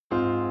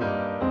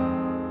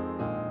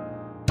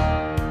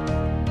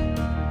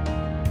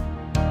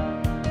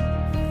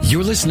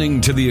You're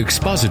listening to the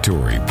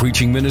expository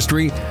preaching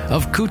ministry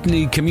of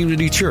Kootenai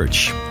Community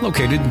Church,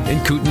 located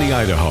in Kootenai,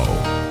 Idaho.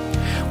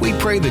 We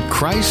pray that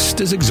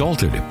Christ is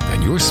exalted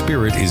and your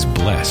spirit is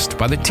blessed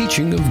by the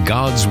teaching of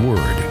God's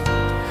Word.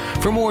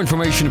 For more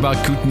information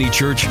about Kootenai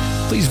Church,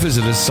 please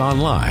visit us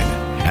online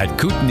at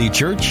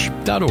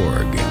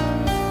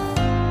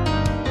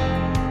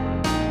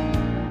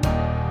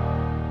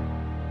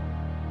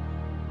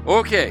kootenaichurch.org.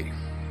 Okay,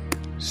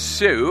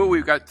 so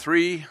we've got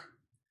three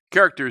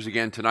characters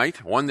again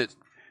tonight. One that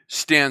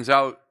stands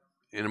out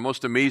in a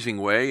most amazing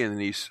way, and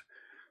he's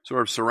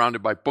sort of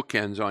surrounded by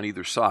bookends on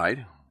either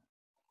side.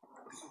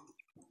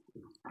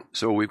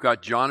 So we've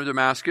got John of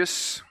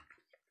Damascus,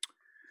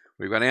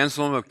 we've got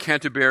Anselm of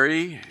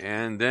Canterbury,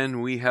 and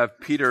then we have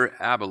Peter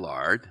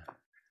Abelard.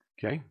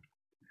 Okay,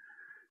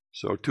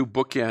 so two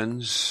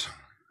bookends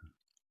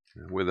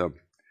with a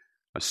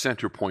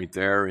center point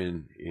there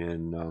in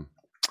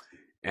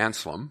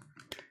Anselm.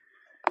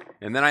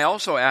 And then I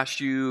also asked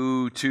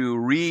you to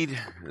read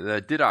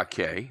the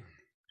Didache.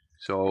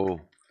 So, do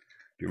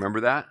you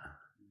remember that?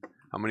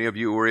 How many of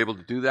you were able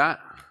to do that?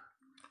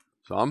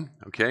 Some?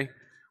 Okay.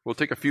 We'll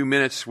take a few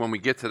minutes when we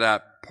get to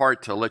that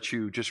part to let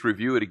you just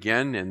review it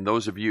again. And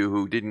those of you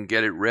who didn't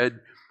get it read,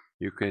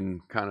 you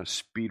can kind of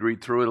speed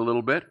read through it a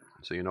little bit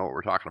so you know what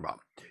we're talking about.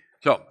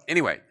 So,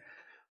 anyway,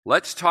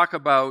 let's talk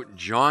about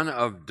John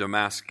of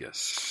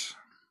Damascus.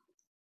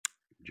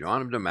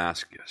 John of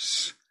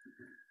Damascus.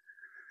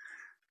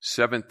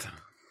 7th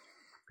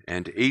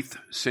and 8th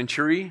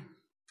century.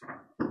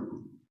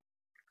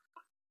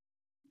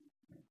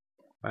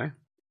 Okay. Kind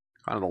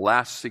of the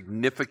last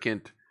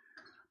significant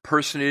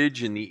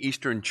personage in the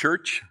Eastern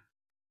Church.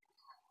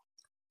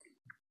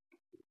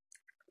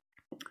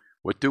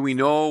 What do we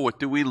know? What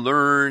do we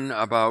learn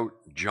about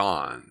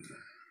John?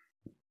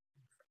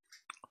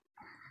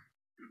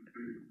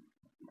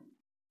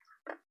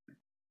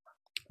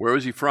 Where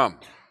was he from?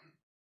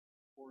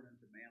 Born in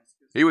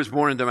Damascus. He was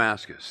born in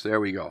Damascus. There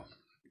we go.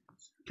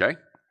 Okay,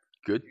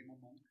 good.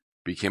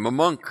 Became a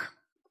monk.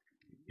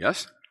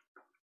 Yes?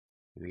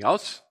 Anything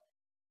else?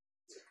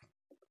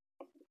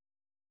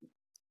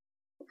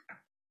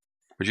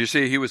 Would you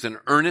say he was an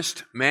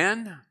earnest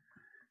man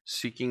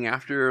seeking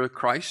after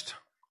Christ?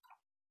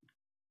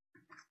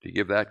 Do you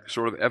give that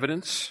sort of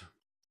evidence?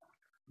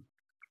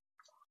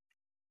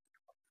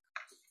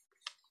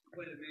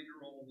 Played a major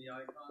role in the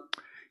icon.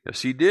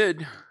 Yes, he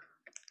did.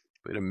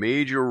 Played a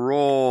major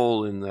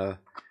role in the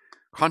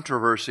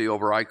controversy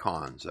over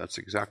icons. That's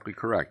exactly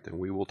correct, and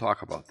we will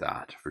talk about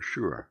that for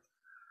sure.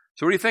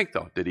 So what do you think,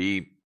 though?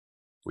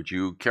 Would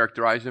you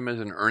characterize him as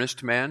an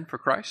earnest man for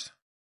Christ?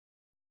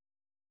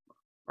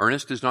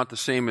 Earnest is not the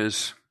same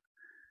as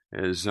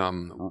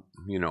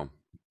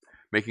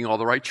making all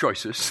the right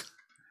choices.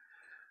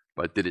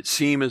 But did it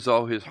seem as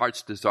though his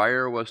heart's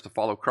desire was to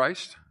follow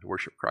Christ, to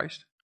worship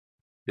Christ?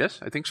 Yes,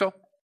 I think so.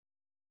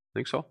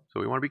 So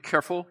we want to be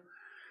careful.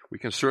 We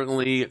can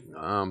certainly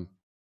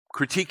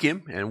critique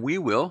him, and we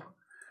will,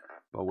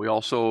 but we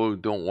also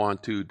don't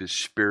want to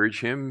disparage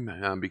him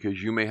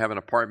because you may have an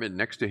apartment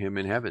next to him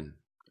in heaven.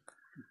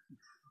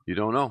 You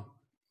don't know.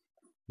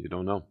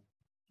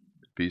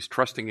 If he's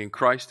trusting in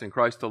Christ and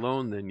Christ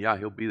alone, then yeah,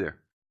 he'll be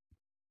there.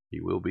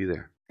 He will be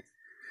there.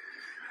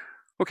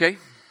 Okay.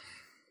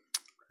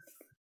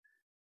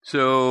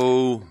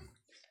 So,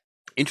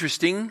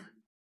 interesting,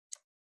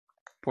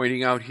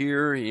 pointing out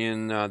here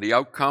in the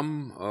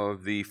outcome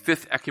of the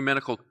Fifth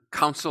Ecumenical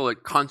Council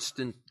at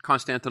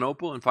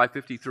Constantinople in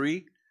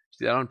 553.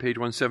 See that on page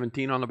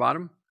 117 on the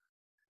bottom?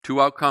 Two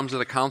outcomes of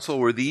the council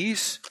were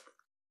these.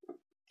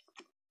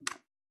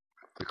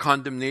 The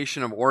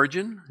condemnation of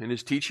Origen in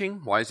his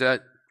teaching. Why is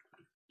that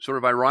sort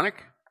of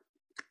ironic?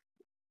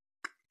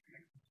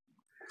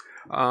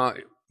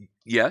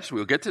 Yes,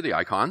 we'll get to the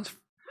icons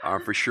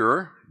for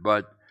sure.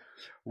 But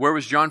where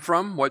was John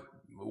from? What,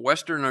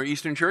 Western or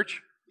Eastern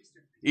Church?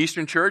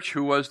 Eastern Church.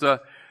 Who was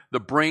the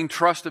brain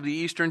trust of the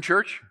Eastern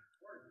Church?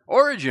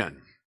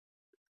 Origen.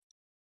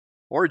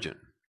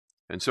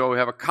 And so we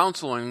have a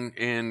council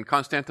in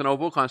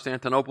Constantinople.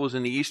 Constantinople is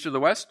in the east or the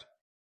west?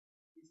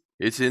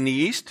 It's in the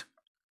east.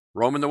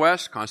 Rome in the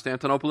west,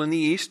 Constantinople in the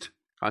east.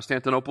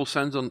 Constantinople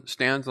stands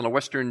on the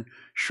western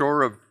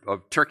shore of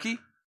Turkey,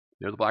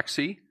 near the Black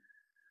Sea.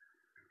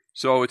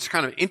 So it's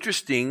kind of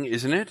interesting,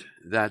 isn't it,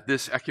 that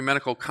this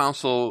ecumenical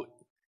council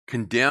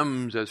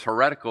condemns as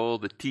heretical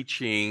the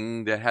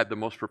teaching that had the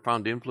most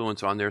profound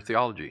influence on their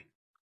theology.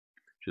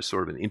 Just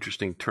sort of an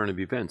interesting turn of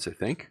events, I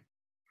think.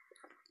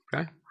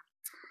 Okay?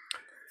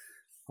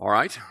 All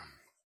right.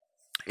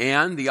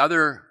 And the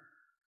other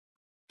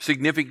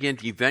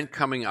significant event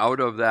coming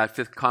out of that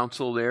fifth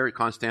council there at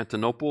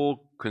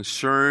Constantinople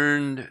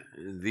concerned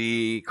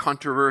the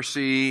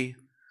controversy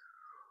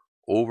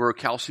over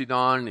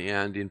Chalcedon,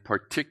 and in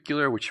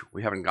particular, which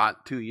we haven't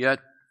got to yet,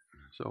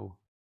 so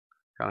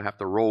kind of have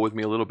to roll with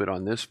me a little bit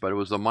on this, but it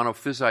was the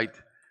Monophysite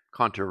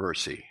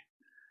controversy.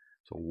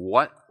 So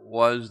what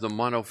was the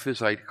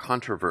Monophysite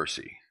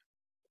controversy?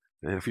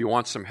 And if you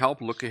want some help,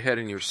 look ahead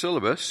in your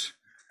syllabus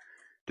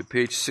to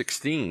page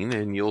 16,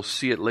 and you'll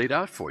see it laid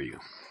out for you.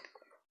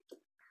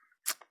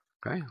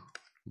 Okay?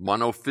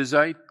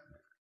 Monophysite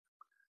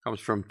comes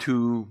from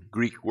two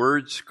Greek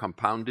words,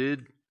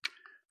 compounded,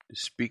 to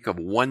speak of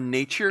one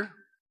nature.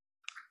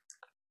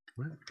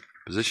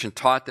 Position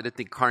taught that at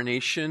the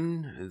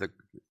incarnation, the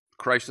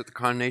Christ at the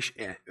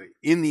incarnation,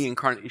 in the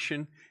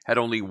incarnation, had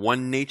only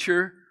one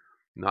nature,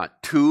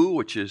 not two,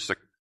 which is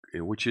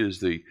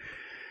the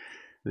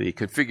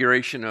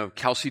configuration of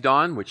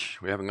Chalcedon,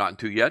 which we haven't gotten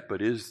to yet, but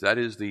that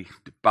is the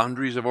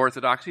boundaries of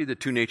orthodoxy, the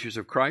two natures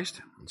of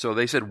Christ. So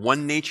they said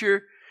one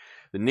nature.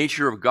 The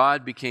nature of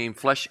God became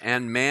flesh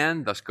and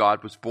man. Thus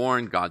God was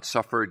born, God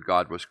suffered,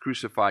 God was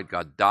crucified,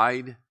 God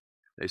died.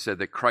 They said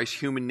that Christ's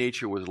human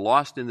nature was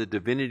lost in the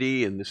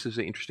divinity, and this is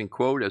an interesting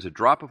quote, as a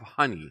drop of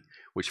honey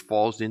which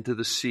falls into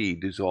the sea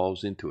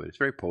dissolves into it. It's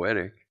very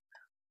poetic.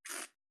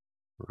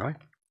 Right?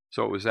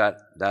 So it was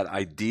that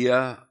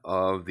idea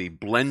of the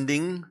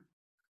blending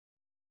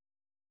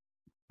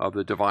of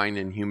the divine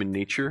and human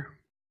nature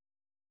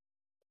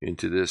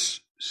into this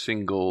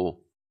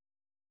single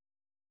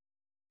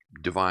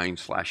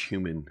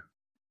divine/human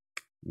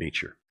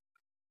nature.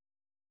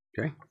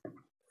 Okay?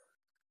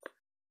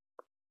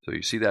 So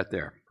you see that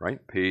there, right?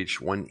 Page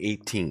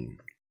 118.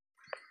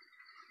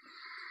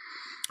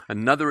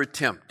 Another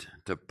attempt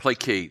to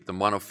placate the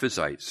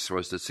monophysites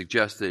was to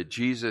suggest that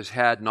Jesus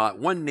had not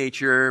one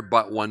nature,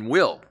 but one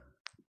will.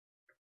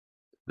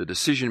 The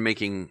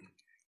decision-making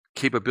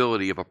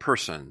capability of a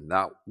person,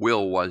 that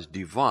will was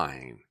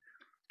divine.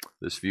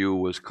 This view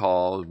was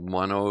called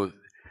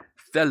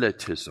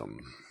monothelitism.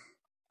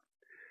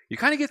 You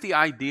kind of get the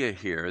idea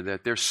here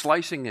that they're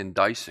slicing and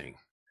dicing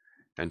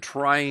and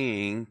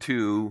trying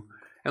to,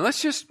 and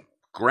let's just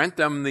grant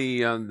them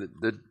the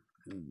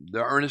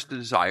earnest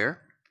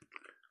desire.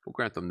 We'll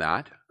grant them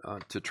that,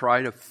 to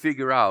try to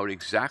figure out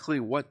exactly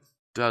what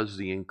does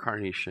the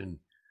incarnation,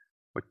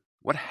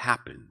 what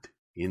happened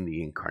in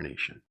the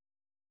incarnation.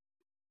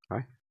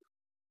 Right?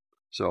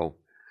 So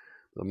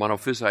the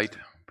monophysite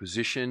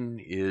position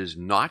is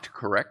not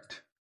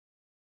correct.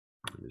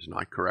 It is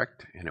not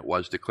correct, and it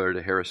was declared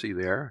a heresy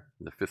there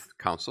in the Fifth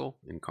Council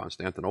in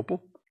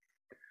Constantinople.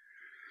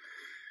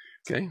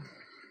 Okay.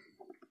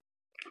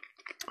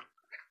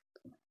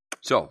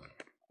 So,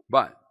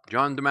 but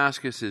John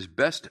Damascus is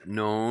best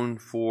known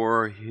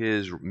for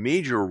his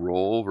major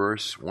role,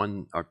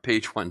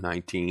 page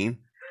 119.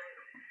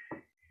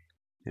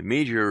 A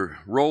major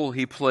role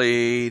he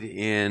played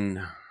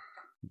in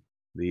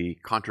the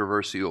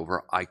controversy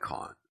over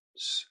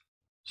icons.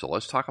 So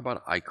let's talk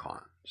about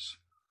icons.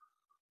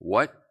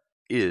 What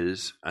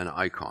is an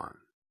icon?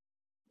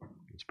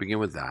 Let's begin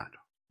with that.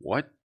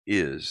 What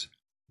is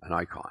an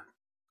icon?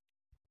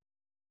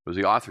 What does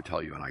the author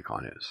tell you an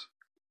icon is?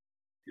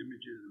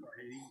 Images and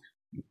paintings.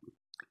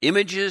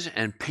 Images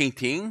and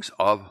paintings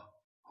of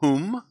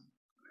whom?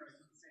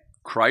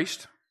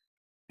 Christ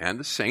and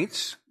the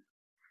saints.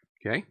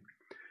 Okay?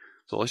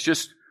 So let's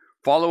just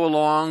follow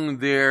along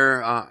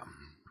there.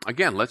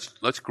 Again,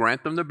 let's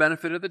grant them the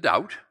benefit of the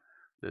doubt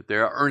that they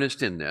are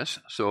earnest in this.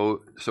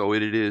 So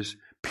it is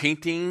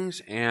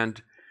paintings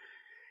and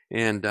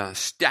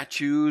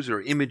statues or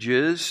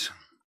images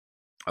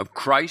of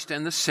Christ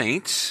and the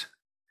saints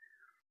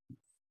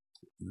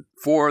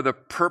for the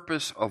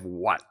purpose of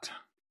what?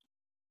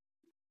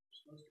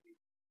 Supposed to be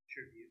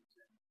tributes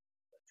and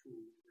a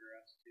tool for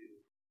us to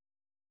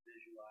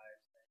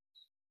visualize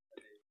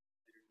things.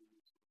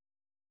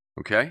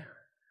 Okay?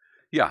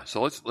 Yeah,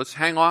 so let's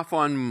hang off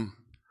on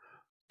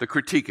the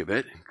critique of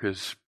it,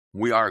 because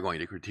we are going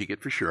to critique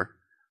it for sure.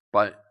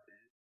 But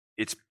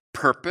its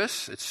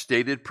purpose, its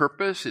stated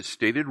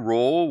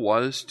role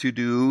was to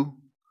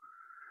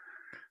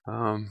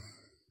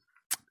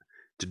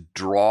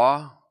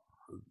draw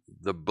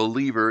the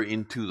believer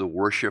into the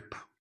worship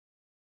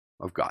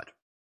of God.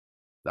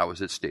 That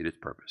was its stated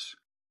purpose.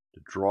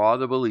 To draw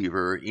the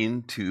believer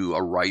into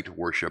a right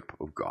worship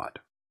of God.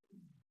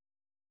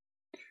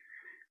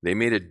 They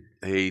made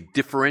a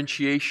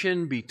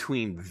differentiation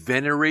between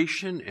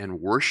veneration and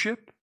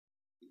worship.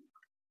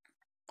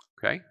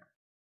 Okay?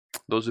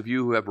 Those of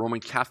you who have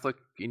Roman Catholic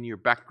in your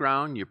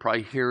background, you're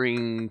probably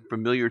hearing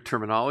familiar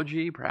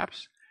terminology,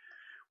 perhaps.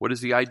 What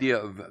is the idea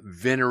of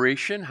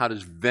veneration? How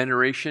does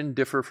veneration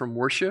differ from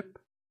worship?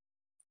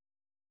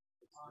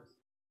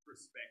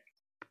 Respect.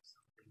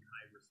 Something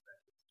high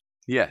respect.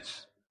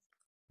 Yes,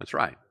 that's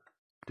right.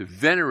 To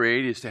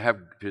venerate is to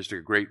have just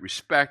a great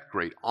respect,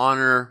 great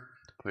honor,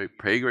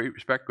 pay great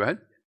respect. Go ahead.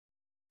 To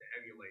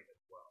emulate as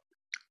well.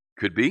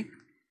 Could be.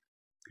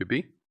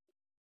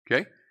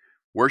 Okay.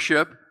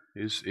 Worship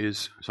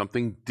is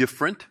something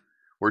different.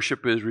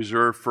 Worship is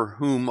reserved for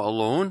whom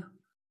alone?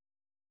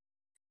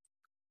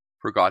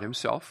 For God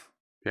himself.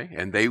 Okay.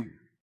 And they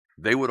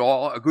would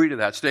all agree to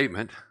that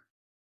statement.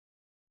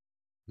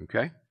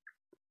 Okay.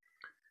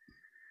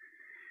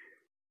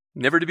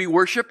 Never to be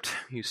worshipped.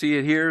 You see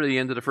it here at the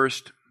end of the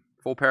first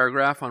full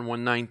paragraph on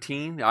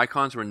 119. The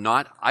icons were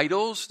not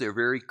idols. They're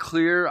very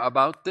clear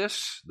about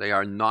this. They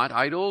are not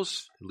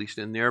idols, at least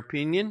in their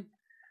opinion.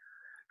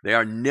 They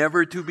are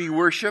never to be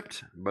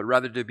worshipped, but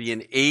rather to be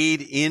an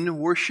aid in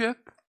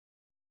worship.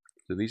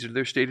 So these are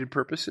their stated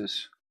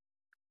purposes.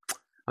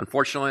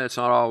 Unfortunately, that's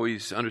not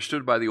always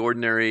understood by the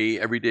ordinary,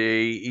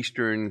 everyday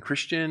Eastern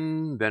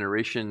Christian.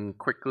 Veneration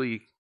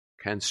quickly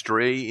can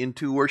stray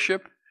into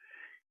worship.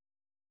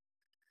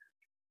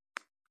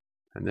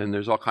 And then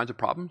there's all kinds of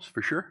problems,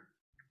 for sure.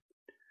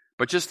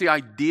 But just the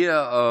idea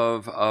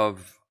of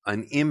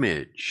an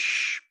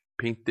image,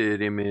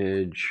 painted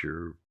image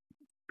or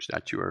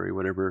statuary,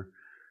 whatever,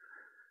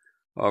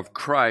 of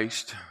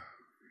Christ,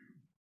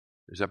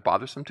 is that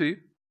bothersome to you?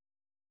 Does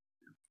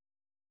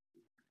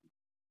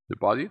it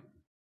bother you?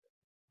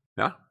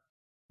 Yeah?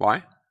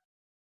 Why?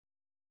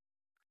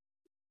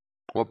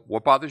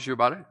 What bothers you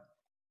about it?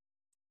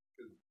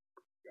 Because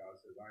God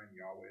says, I am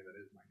Yahweh, that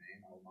is my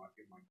name. I will not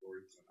give my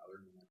glory to another,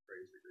 nor my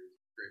praise to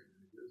great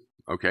images.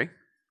 Okay.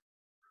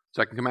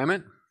 Second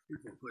commandment?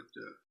 People put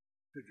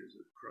pictures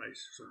of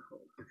Christ,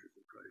 so-called pictures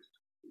of Christ.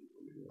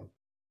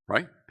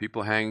 Right?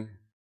 People hang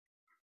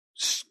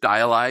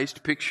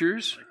stylized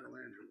pictures.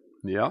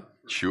 Yeah,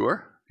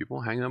 sure.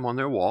 People hang them on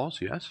their walls,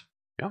 yes.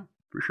 Yeah,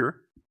 for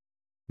sure.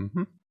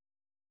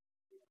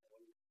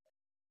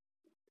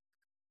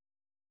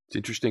 It's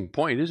an interesting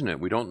point, isn't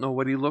it? We don't know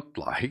what he looked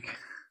like.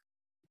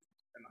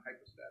 And the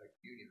hypostatic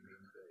union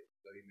means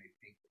that he may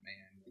paint the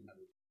man.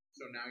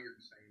 So now you're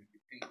saying if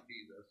you paint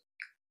Jesus,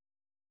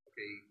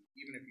 okay,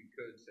 even if you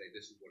could say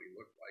this is what he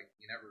looked like,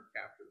 you never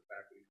capture the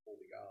fact that he's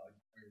fully God.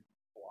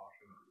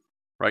 Colossians.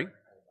 Right?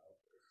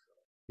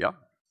 Yeah.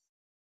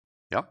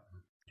 Yeah.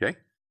 Okay.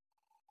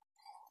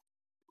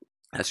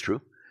 That's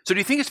true. So do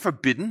you think it's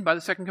forbidden by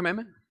the second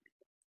commandment?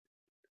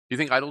 Do you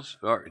think idols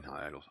are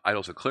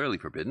clearly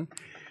forbidden?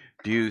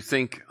 Do you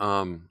think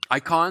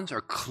icons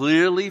are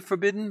clearly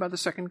forbidden by the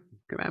second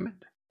commandment?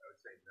 I would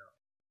say no,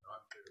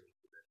 not clearly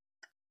forbidden.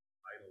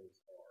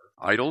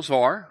 Idols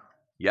are,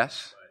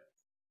 yes. But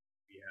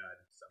we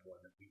had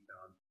someone that we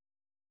found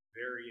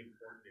very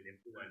important and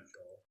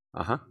influential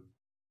in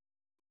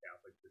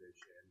Catholic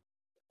tradition,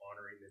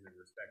 honoring them and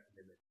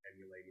respecting them and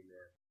emulating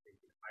them,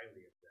 thinking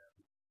highly of them.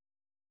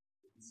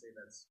 Would you say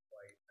that's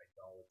quite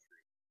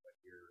idolatry? What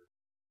you're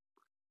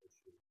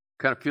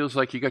kind of feels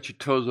like you got your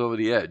toes over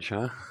the edge,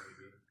 huh?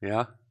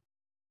 Yeah.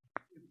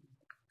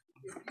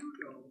 If you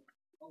don't,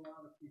 a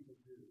lot of people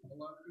do. A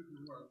lot of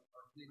people who are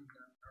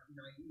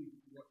naive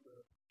to what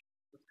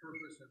the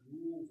purpose and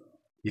rules are.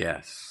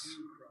 Yes.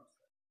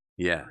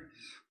 Yes.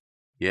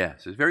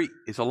 Yes.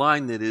 It's a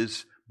line that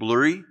is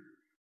blurry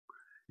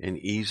and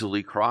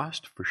easily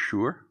crossed, for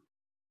sure.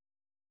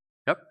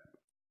 Yep. It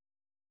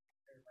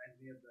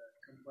reminds me of the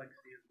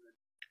complexity of the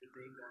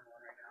debate going on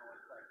right now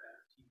with like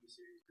that TV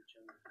series for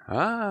children.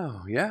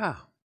 Oh,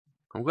 yeah.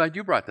 I'm glad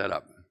you brought that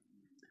up.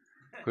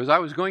 Because I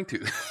was going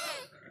to.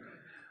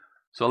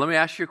 So let me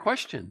ask you a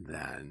question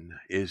then.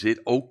 Is it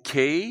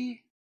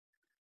okay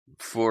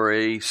for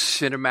a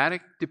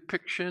cinematic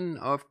depiction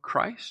of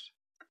Christ?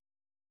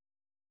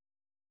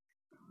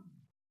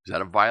 Is that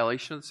a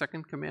violation of the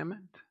second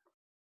commandment?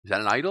 Is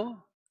that an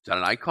idol? Is that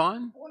an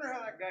icon? I wonder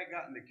how that guy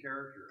got into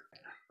character.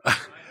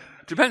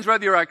 Depends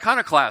whether you're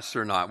iconoclast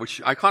or not,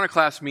 which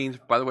iconoclast means,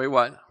 by the way,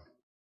 what?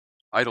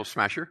 Idol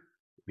smasher.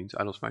 It means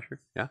idol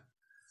smasher, yeah?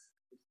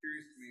 It's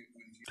curious to me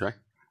when you Sorry?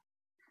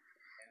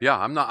 Yeah,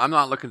 I'm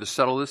not looking to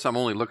settle this. I'm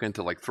only looking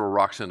to throw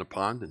rocks in the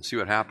pond and see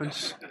what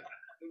happens.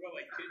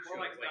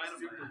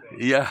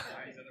 Yeah.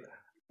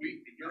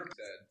 York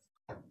said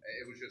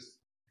it was just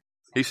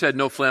He said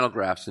no flannel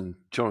graphs in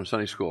children's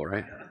Sunday school,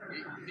 right?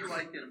 he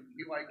liked him.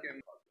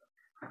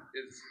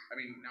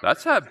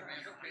 That's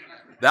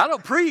that'll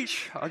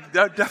preach. I'll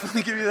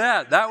definitely give you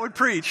that. That would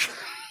preach.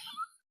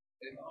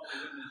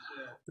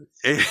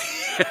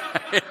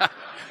 Yeah.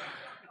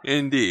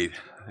 Indeed.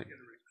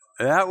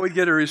 That would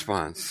get a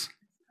response.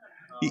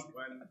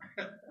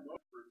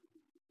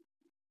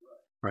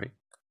 Right?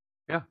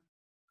 Yeah.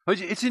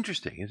 It's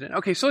interesting, isn't it?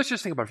 Okay, so let's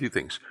just think about a few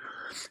things.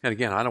 And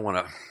again, I don't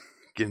want to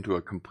get into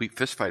a complete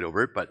fist fight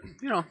over it, but,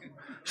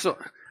 so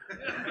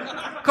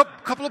a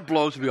couple of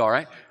blows would be all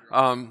right.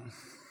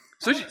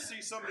 So you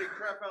see somebody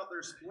crap out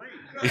their spleen.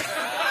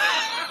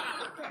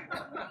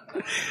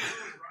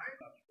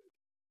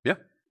 Yeah.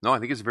 No, I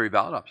think it's a very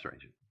valid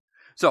observation.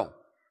 So,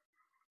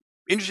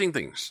 interesting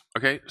things.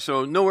 Okay,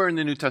 so nowhere in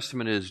the New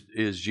Testament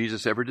is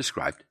Jesus ever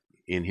described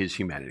in his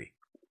humanity,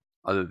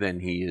 other than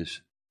he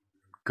is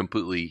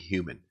completely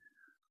human.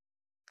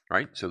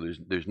 Right? So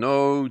there's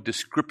no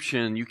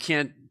description. You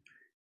can't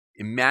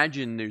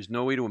imagine. There's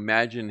no way to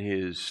imagine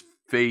his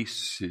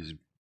face, his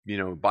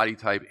body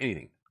type,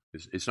 anything.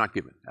 It's not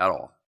given at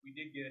all. We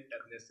did get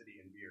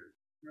ethnicity and beard.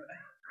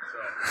 So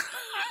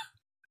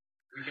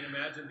we can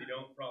imagine they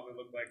don't probably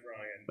look like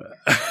Ryan.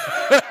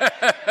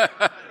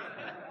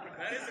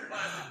 That is a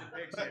classic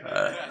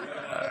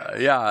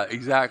depiction. Yeah,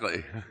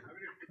 exactly.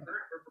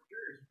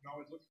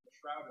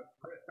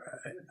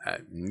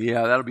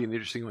 Yeah, that'll be an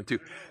interesting one too.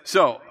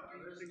 So,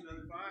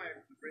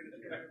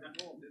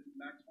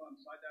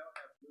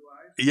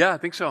 yeah, I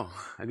think so.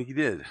 I think he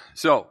did.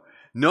 So,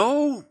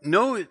 no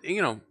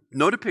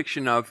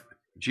depiction of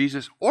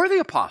Jesus or the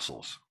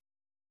apostles.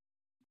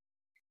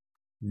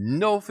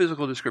 No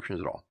physical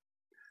descriptions at all.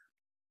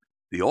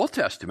 The Old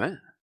Testament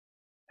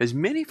has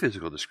many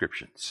physical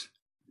descriptions.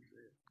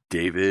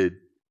 David.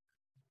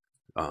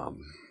 I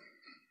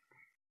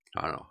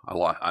don't know.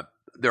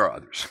 There are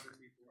others.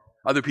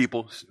 Other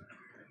people,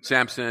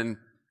 Samson,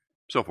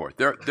 so forth.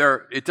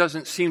 It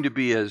doesn't seem to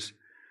be as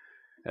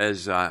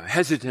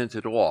hesitant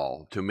at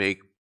all to make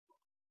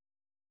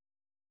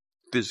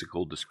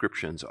physical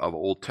descriptions of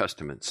Old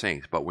Testament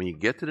saints. But when you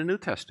get to the New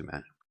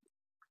Testament,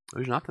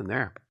 there's nothing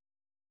there.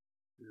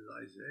 There's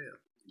Isaiah,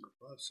 the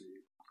prophecy.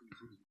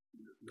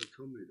 No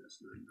comeliness,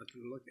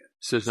 nothing to look at.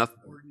 Says nothing.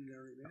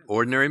 Ordinary man.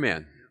 Ordinary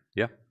man.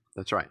 Yeah,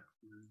 that's right.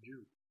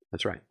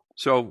 That's right.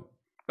 So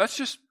that's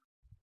just,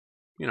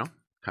 kind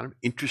of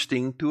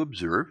interesting to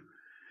observe.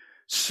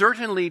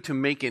 Certainly to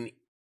make an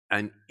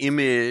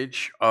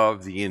image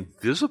of the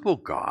invisible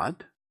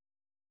God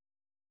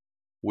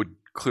would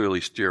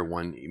clearly steer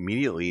one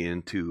immediately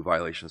into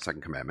violation of the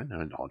second commandment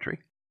and idolatry.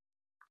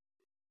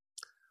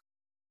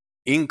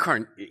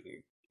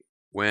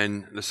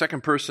 When the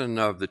second person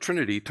of the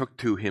Trinity took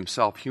to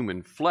himself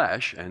human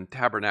flesh and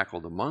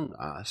tabernacled among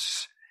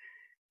us,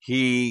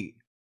 he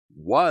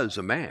was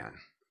a man.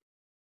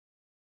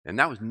 And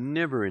that was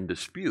never in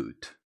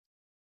dispute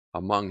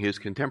among his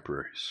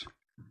contemporaries.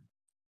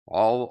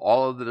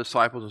 All of the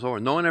disciples and so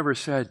on. No one ever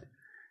said,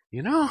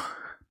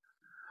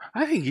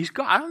 I think he's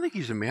God. I don't think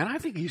he's a man. I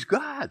think he's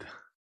God.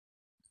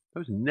 That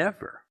was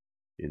never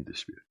in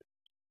dispute.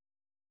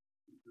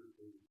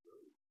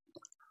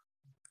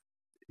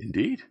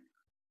 Indeed.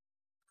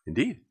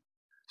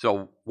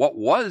 So what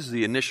was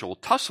the initial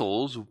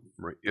tussles,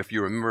 if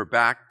you remember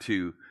back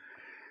to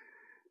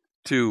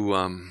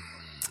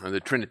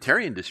the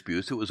Trinitarian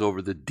disputes, it was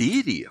over the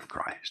deity of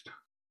Christ.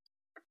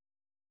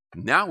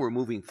 Now we're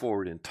moving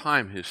forward in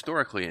time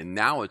historically, and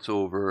now it's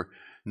over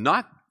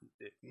not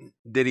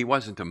that he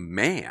wasn't a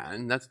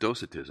man, that's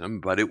Docetism,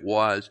 but it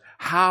was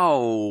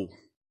how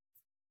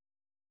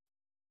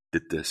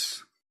did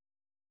this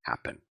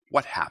happen?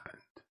 What happened?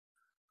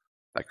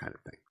 That kind of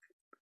thing.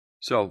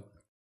 So,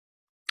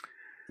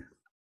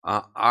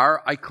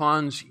 are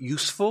icons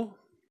useful?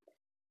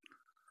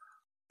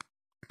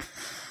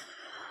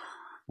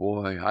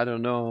 Boy, I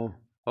don't know.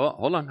 Oh,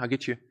 hold on, I'll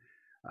get you.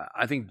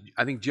 I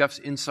think Jeff's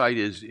insight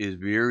is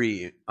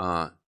very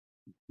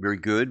very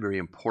good, very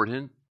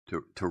important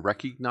to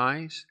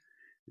recognize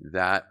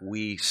that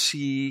we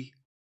see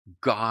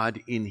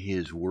God in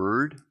His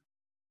Word,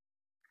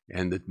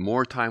 and the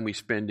more time we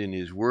spend in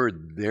His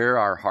Word, there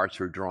our hearts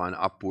are drawn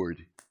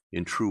upward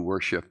in true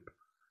worship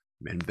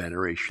and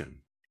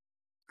veneration.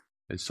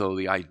 And so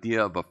the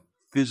idea of a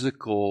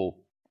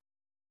physical,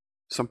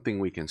 something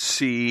we can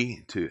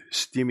see to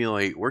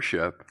stimulate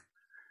worship,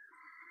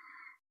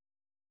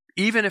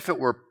 even if it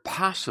were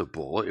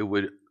possible, it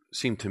would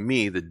seem to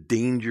me the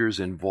dangers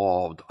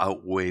involved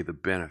outweigh the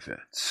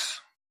benefits.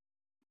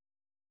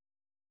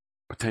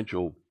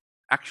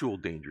 Actual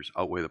dangers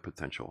outweigh the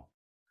potential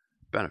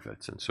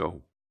benefits. And so,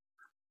 I've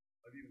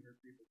even heard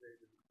people say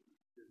that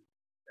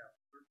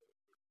Catholic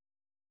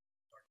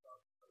talk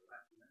about the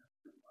Latin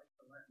Mass. I like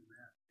the Latin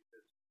Mass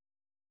because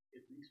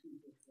it makes me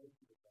feel close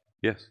to the God.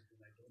 yes. And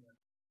I don't have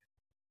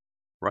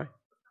Right.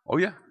 Oh,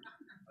 yeah.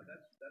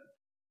 that's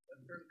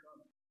very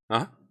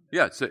common.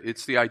 Yeah,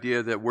 it's the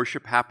idea that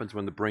worship happens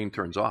when the brain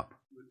turns off.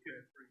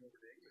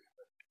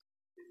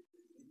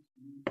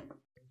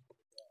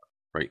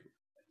 Right.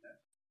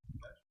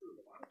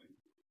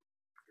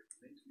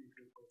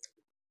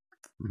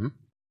 Mm-hmm.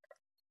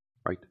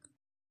 Right.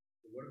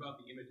 What about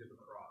the image of a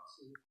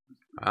cross?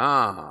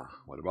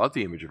 What about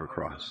the image of a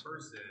cross? Not a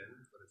person,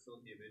 but it's still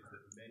an image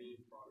that many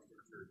Protestant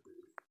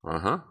churches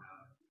Uh-huh. have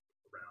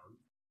around.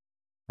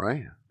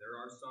 Right. There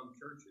are some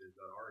churches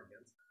that are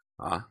against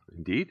that.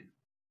 Indeed.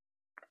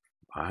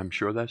 I'm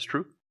sure that's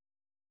true. What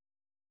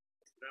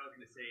I was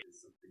going to say is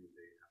something that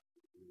they have to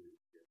do.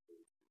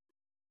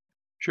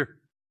 Sure.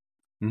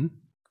 Mm-hmm.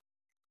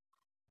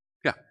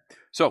 Yeah.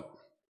 So,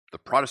 the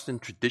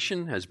Protestant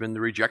tradition has been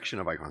the rejection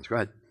of icons. Go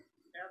ahead. At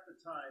the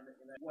time, and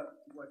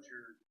what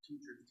your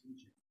teacher's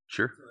teaching.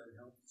 Sure. So it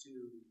helps to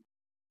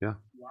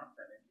lock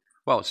that in.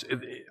 Well,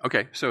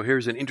 okay, so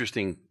here's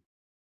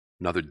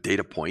another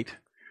data point.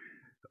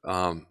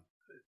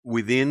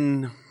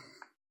 Within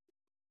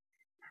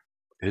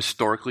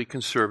historically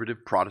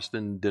conservative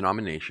Protestant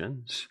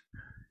denominations,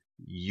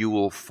 you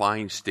will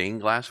find stained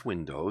glass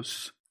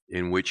windows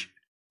in which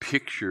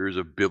pictures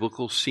of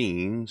biblical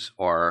scenes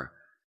are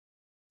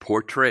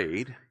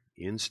portrayed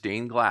in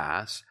stained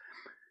glass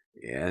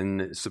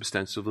and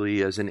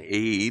substantively as an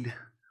aid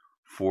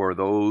for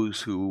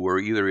those who were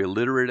either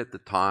illiterate at the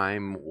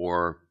time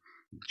or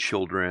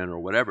children or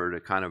whatever, to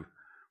kind of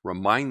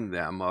remind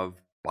them of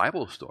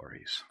Bible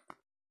stories.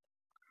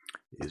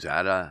 Is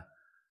that an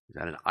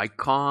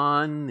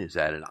icon? Is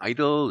that an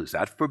idol? Is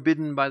that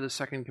forbidden by the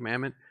second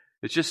commandment?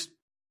 It's just,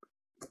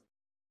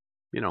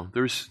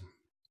 there's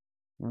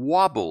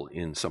wobble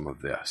in some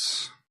of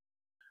this.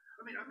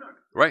 I mean, I'm not.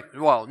 Right?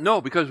 Well,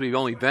 no, because we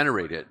only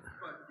venerate it. But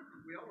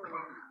we all know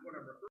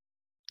whatever.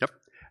 Yep.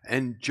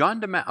 And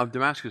John of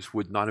Damascus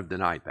would not have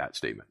denied that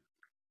statement.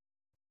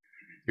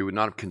 He would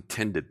not have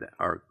contended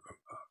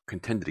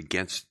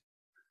against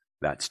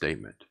that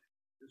statement.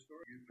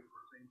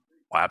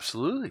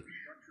 Absolutely. The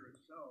structure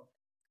itself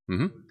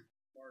Hmm. was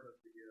part of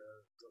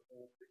the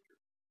whole picture.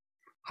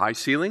 High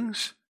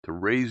ceilings to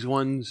raise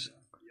one's The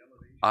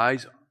elevation.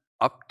 eyes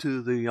up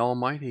to the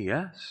Almighty.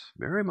 Yes,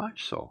 very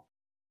much so.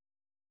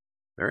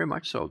 Very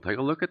much so. Take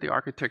a look at the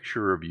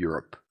architecture of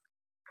Europe.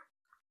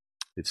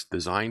 It's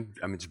designed,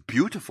 I mean, it's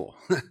beautiful,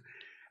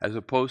 as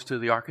opposed to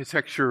the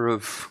architecture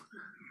of,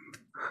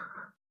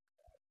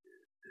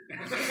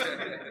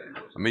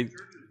 I mean,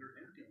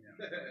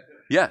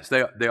 yes,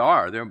 they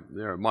are.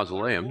 They're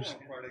mausoleums.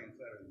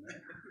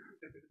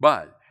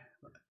 But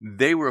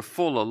they were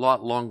full a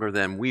lot longer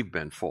than we've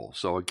been full.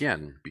 So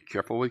again, be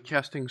careful with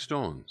casting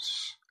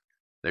stones.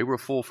 They were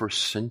full for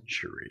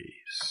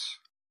centuries.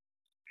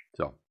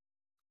 So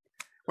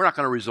we're not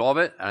going to resolve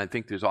it. And I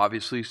think there's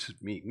obviously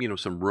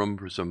some room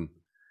for some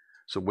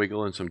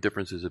wiggle and some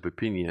differences of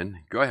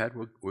opinion. Go ahead.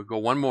 We'll go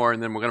one more,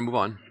 and then we're going to move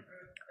on.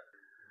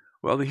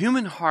 Well, the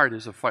human heart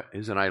is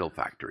an idol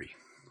factory.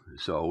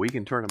 So we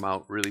can turn them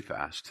out really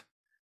fast.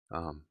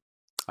 I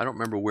don't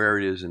remember where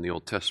it is in the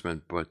Old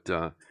Testament, but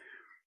I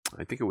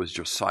think it was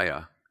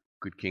Josiah,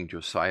 good King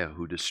Josiah,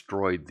 who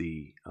destroyed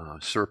the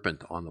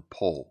serpent on the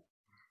pole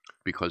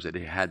because it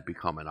had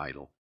become an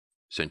idol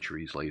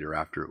centuries later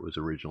after it was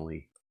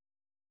originally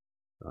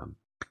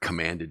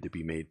commanded to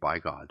be made by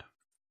God.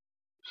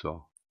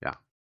 So, yeah.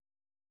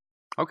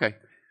 Okay,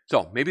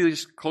 so maybe we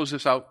just close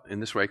this out in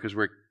this way because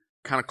we're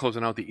kind of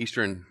closing out the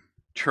Eastern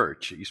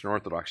Church, Eastern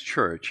Orthodox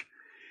Church.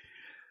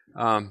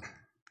 And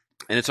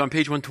it's on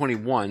page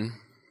 121.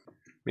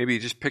 Maybe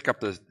just pick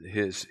up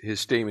his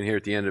statement here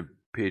at the end of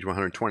page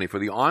 120. For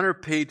the honor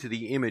paid to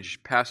the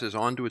image passes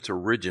on to its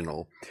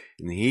original,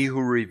 and he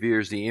who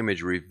reveres the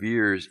image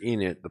reveres in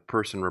it the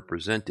person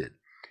represented.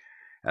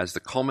 As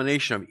the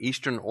culmination of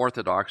Eastern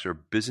Orthodox or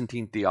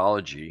Byzantine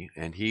theology,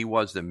 and he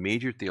was the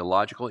major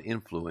theological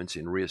influence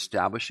in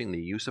reestablishing the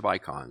use of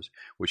icons,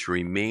 which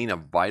remain a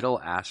vital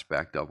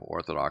aspect of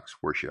Orthodox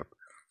worship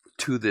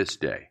to this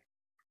day.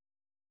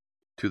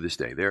 To this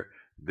day.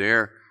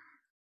 Their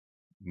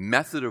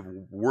method of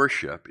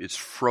worship is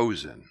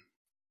frozen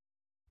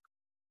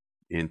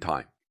in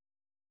time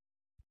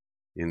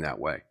in that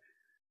way,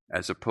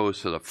 as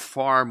opposed to the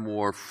far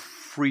more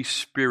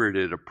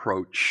free-spirited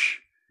approach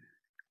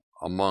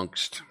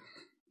amongst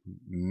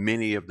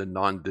many of the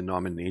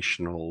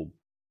non-denominational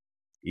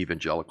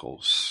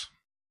evangelicals.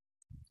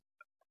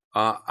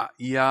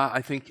 Yeah,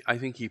 I think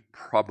he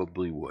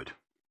probably would.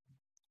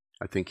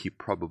 I think he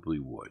probably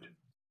would.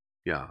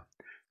 Yeah.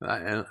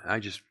 And I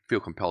just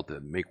feel compelled to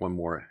make one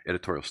more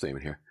editorial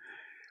statement here.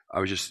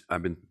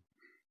 I've been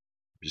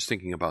just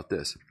thinking about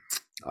this.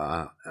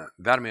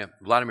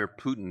 Vladimir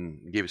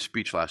Putin gave a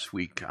speech last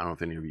week. I don't know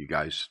if any of you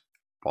guys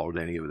followed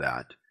any of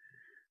that.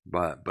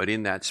 But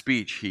in that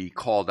speech, he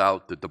called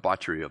out the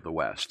debauchery of the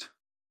West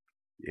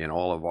and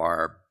all of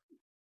our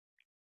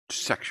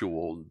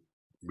sexual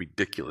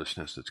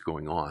ridiculousness that's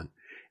going on,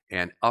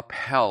 and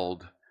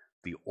upheld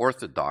the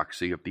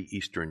orthodoxy of the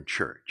Eastern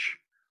Church.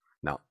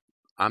 Now,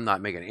 I'm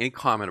not making any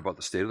comment about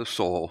the state of the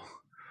soul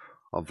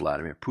of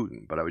Vladimir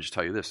Putin, but I would just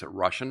tell you this, that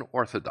Russian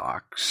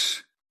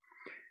Orthodox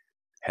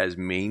has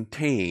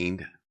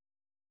maintained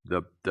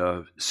at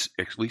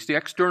least the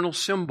external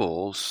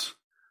symbols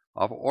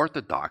of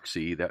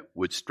orthodoxy that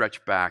would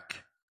stretch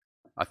back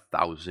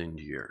 1,000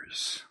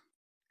 years.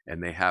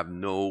 And they have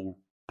no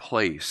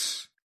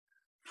place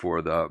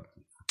for the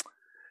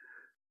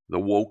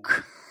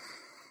woke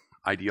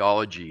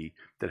ideology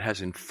that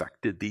has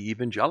infected the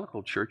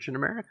evangelical church in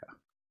America.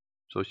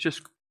 So it's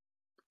just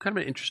kind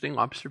of an interesting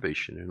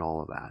observation in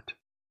all of that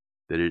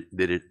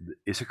it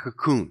is a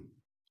cocoon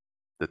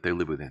that they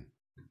live within.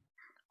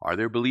 Are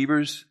there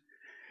believers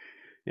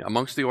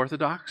amongst the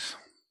Orthodox?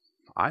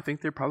 I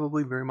think there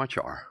probably very much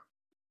are.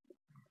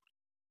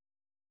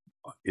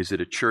 Is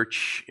it a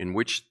church in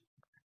which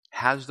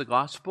has the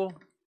gospel?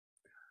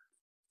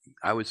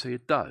 I would say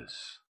it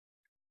does.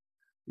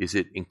 Is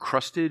it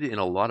encrusted in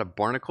a lot of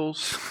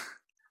barnacles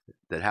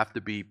that have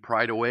to be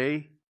pried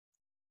away?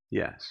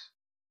 Yes.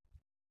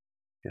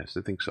 Yes,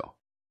 I think so.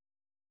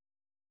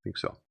 I think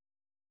so.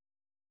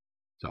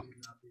 So.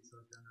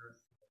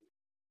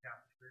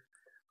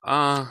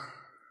 I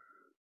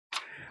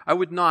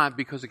would not,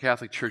 because the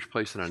Catholic Church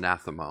placed an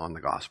anathema on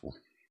the gospel.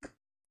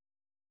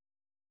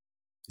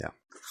 Yeah.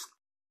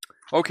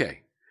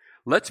 Okay.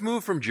 Let's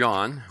move from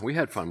John. We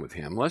had fun with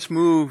him. Let's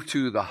move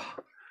to the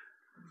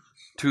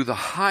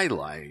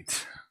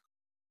highlight.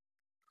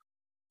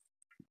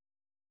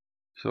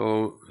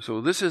 So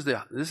this is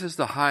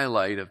the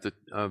highlight of the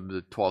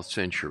 12th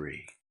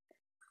century.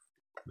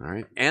 All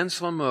right.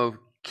 Anselm of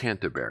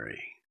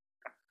Canterbury.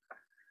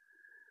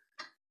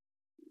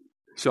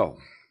 So,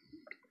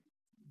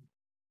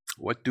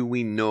 what do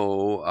we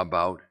know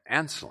about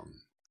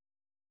Anselm?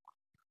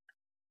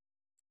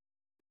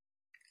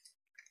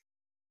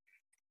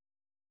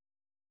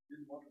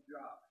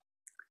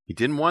 He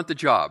didn't want the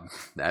job.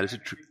 That is a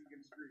truth.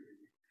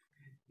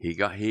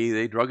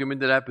 They drug him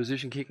into that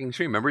position, kicking the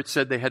stream. Remember, it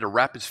said they had to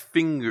wrap his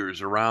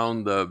fingers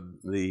around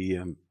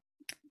the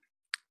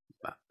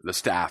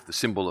staff, the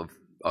symbol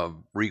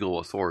of regal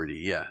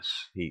authority,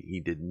 yes.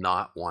 He did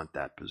not want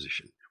that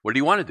position. What did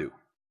he want to do?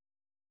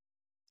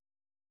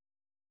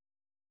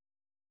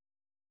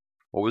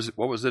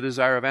 What was the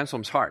desire of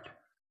Anselm's heart?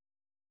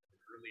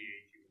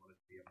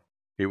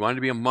 He wanted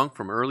to be a monk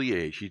from early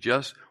age. He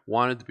just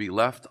wanted to be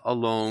left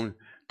alone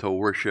to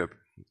worship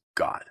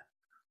God.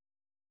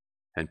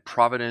 And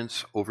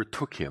providence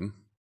overtook him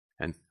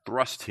and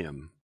thrust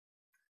him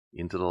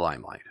into the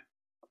limelight.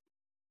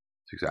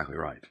 That's exactly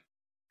right.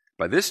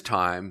 By this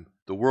time,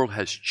 the world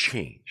has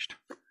changed.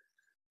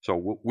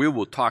 So we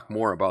will talk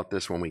more about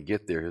this when we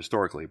get there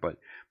historically. But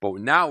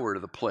now we're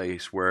to the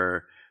place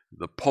where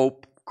the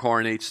Pope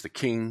coronates the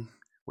king.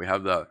 We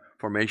have the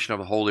formation of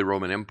the Holy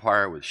Roman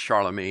Empire with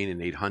Charlemagne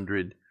in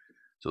 800.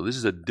 So this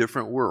is a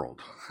different world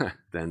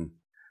than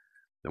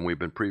we've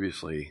been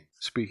previously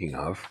speaking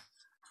of.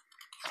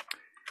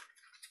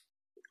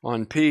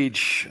 On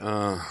page,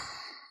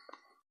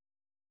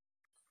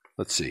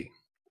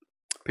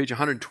 page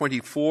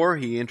 124,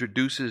 he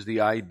introduces the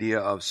idea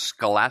of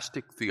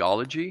scholastic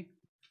theology,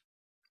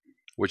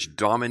 which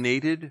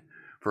dominated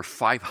for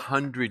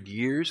 500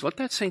 years. Let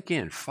that sink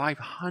in.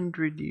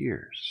 500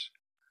 years.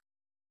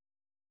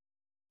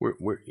 We've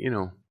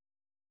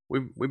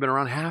been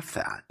around half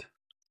that.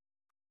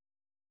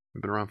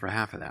 We've been around for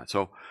half of that.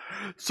 So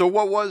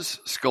what was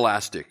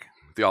scholastic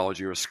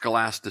theology or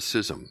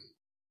scholasticism?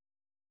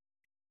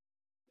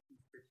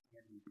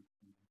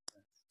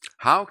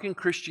 How can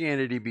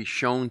Christianity be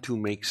shown to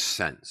make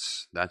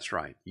sense? That's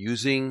right,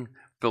 using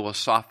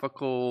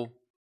philosophical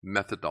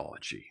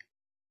methodology.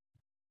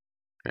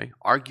 Okay?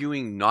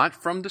 Arguing not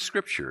from the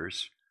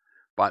scriptures,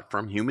 but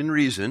from human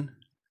reason,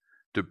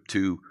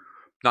 to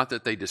not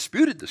that they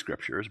disputed the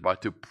scriptures,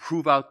 but to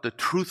prove out the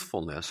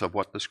truthfulness of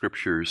what the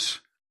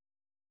scriptures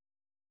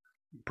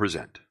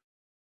present.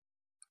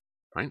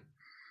 Right?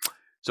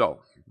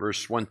 So,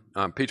 verse 1,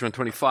 page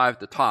 125 at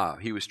the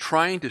top, he was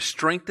trying to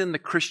strengthen the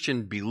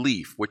Christian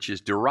belief, which is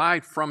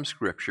derived from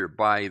Scripture,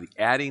 by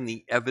adding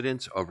the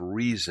evidence of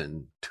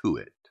reason to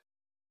it.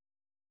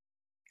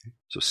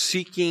 So,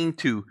 seeking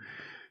to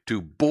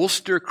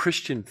bolster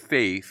Christian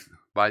faith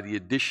by the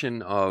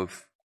addition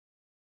of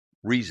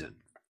reason,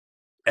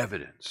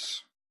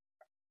 evidence.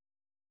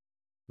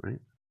 Right?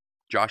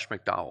 Josh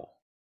McDowell,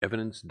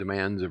 evidence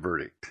demands a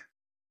verdict.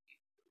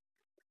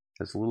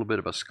 Has a little bit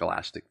of a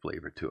scholastic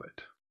flavor to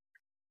it.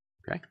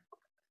 Okay?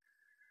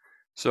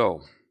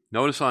 So,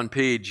 notice on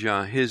page,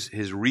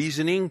 his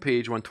reasoning,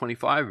 page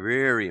 125,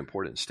 very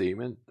important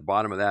statement, the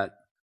bottom of that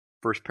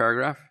first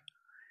paragraph.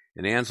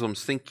 In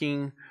Anselm's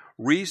thinking,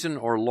 reason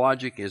or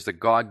logic is the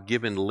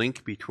God-given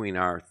link between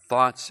our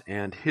thoughts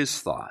and his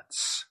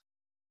thoughts.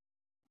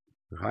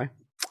 Okay?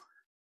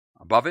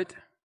 Above it,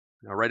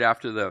 right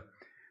after the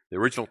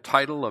original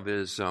title of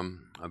his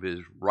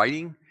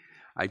writing,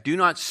 I do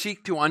not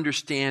seek to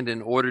understand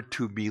in order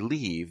to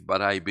believe, but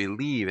I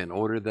believe in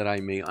order that I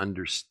may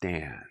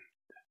understand.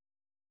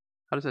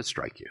 How does that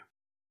strike you?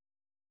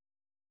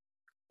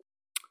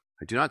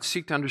 I do not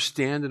seek to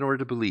understand in order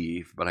to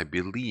believe, but I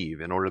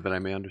believe in order that I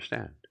may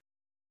understand.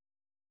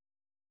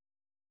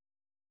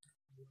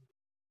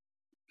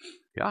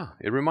 Yeah,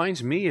 it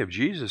reminds me of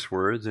Jesus'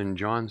 words in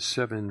John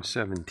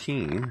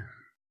 7:17.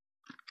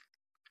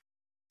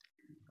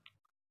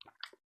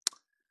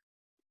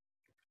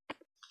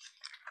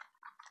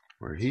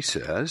 Where he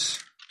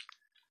says,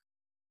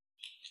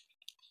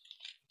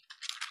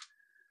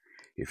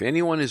 if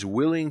anyone is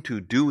willing to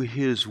do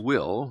his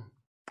will,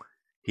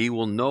 he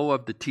will know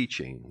of the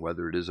teaching,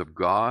 whether it is of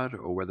God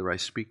or whether I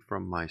speak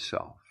from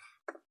myself.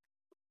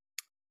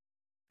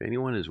 If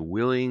anyone is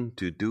willing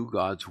to do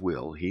God's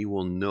will, he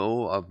will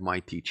know of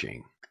my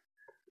teaching,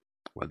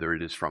 whether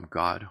it is from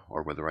God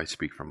or whether I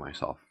speak from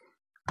myself.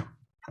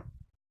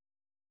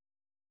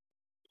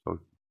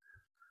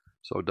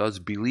 So does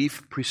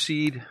belief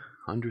precede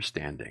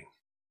understanding?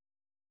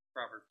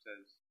 Proverbs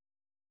says,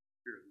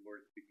 "Fear of the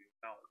Lord is the beginning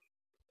of knowledge."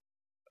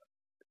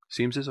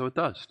 Seems as though it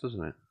does,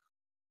 doesn't it?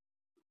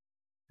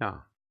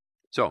 Yeah.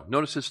 So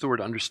notice it's the word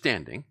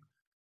understanding.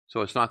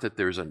 So it's not that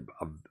there's a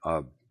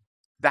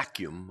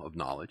vacuum of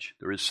knowledge.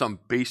 There is some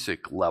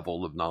basic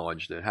level of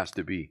knowledge that has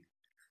to be,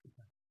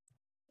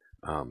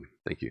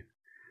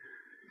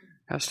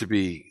 has to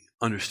be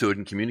understood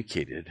and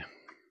communicated.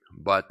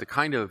 But the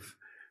kind of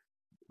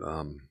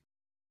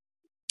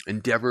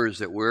endeavors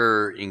that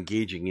we're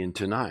engaging in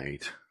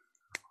tonight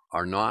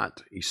are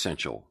not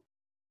essential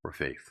for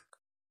faith.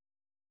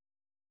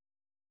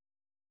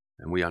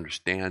 And we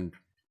understand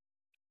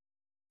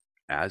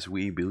as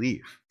we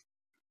believe.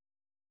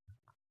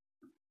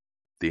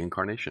 The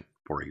incarnation,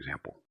 for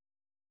example.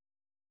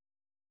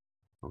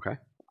 Okay?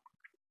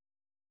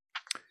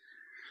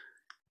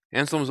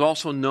 Anselm is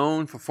also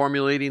known for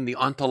formulating the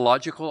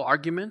ontological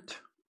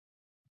argument.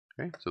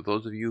 Okay? So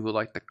those of you who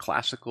like the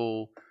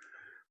classical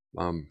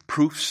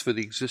proofs for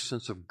the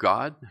existence of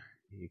God,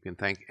 you can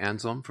thank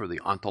Anselm for the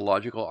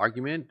ontological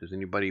argument. Does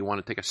anybody want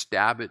to take a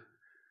stab at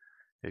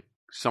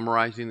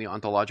summarizing the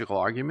ontological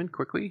argument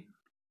quickly?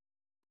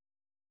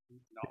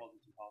 Knowledge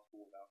is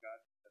impossible without God.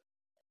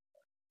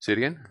 Say it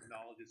again?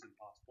 Knowledge is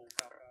impossible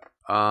without God.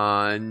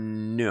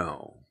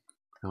 No.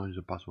 No, is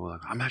it possible?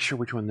 I'm not sure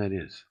which one that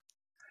is.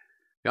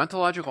 The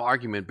ontological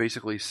argument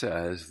basically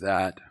says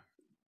that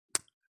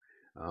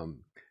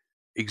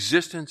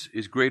existence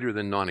is greater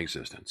than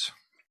non-existence.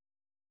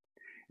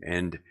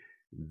 And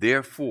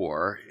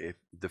therefore, if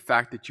the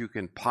fact that you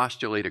can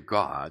postulate a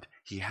God,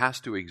 he has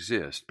to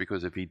exist,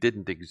 because if he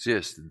didn't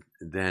exist,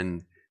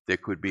 then there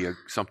could be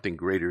something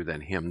greater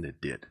than him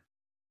that did.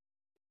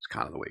 It's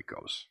kind of the way it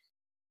goes.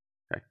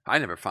 Okay? I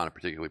never found it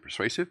particularly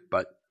persuasive,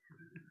 but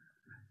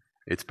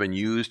it's been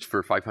used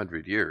for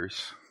 500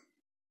 years,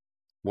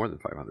 more than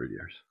 500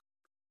 years.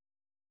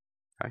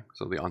 Okay?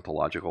 So the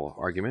ontological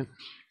argument.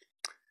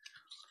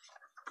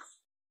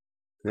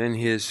 Then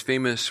his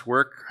famous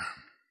work,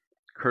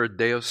 Cur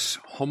Deus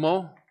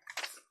Homo.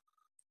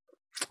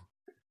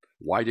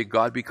 Why did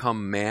God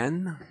become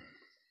man?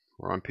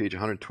 We're on page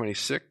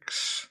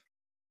 126.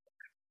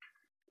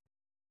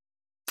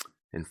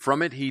 And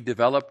from it, he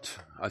developed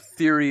a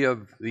theory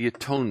of the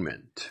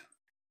atonement.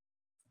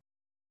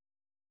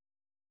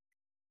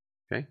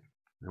 Okay?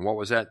 And what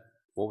was that?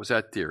 What was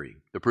that theory?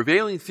 The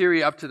prevailing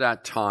theory up to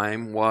that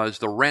time was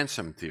the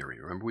ransom theory.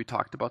 Remember we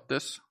talked about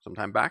this some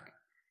time back?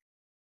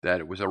 That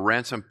it was a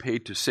ransom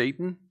paid to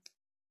Satan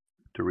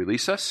to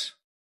release us.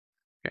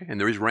 Okay? And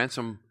there is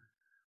ransom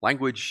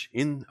language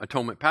in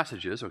atonement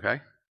passages,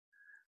 okay?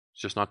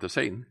 It's just not to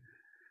Satan.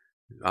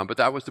 But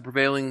that was the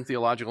prevailing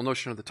theological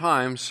notion of the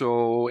time.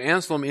 So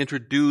Anselm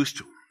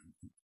introduced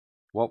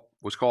what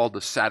was called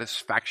the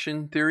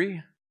satisfaction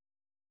theory.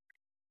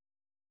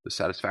 The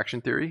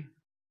satisfaction theory. Do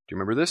you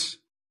remember this?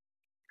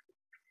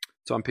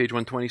 It's on page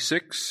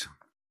 126.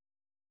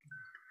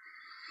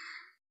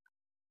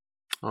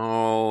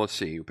 Oh, let's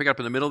see. We'll pick it up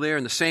in the middle there.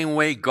 In the same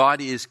way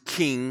God is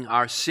king,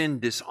 our sin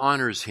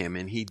dishonors him,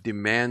 and he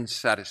demands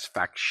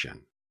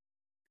satisfaction.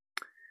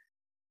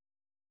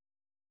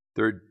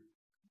 Third,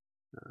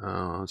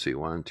 let's see,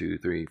 1, 2,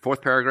 3,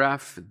 fourth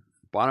paragraph,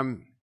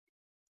 bottom.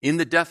 In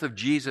the death of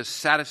Jesus,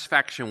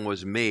 satisfaction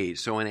was made.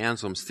 So in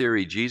Anselm's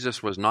theory,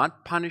 Jesus was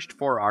not punished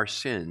for our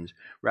sins.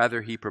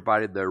 Rather, he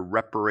provided the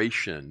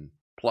reparation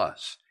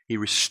plus. He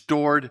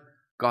restored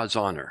God's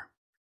honor.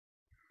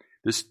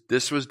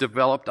 This was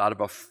developed out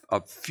of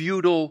a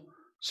feudal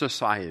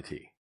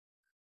society.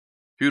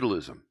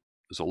 Feudalism.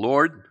 There's a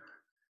lord,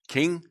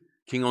 king.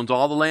 King owns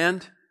all the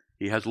land.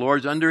 He has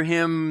lords under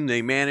him.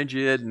 They manage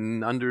it,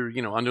 and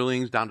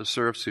underlings down to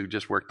serfs who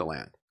just work the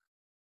land.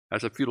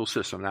 That's a feudal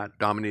system that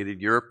dominated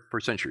Europe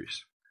for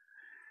centuries.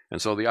 And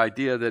so the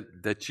idea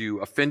that you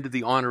offended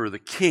the honor of the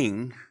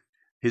king,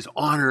 his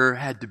honor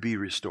had to be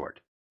restored.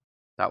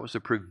 That was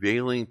the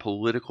prevailing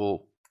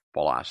political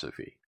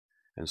philosophy.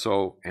 And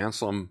so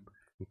Anselm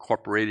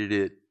incorporated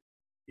it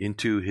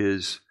into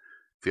his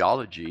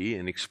theology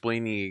and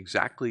explaining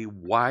exactly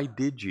why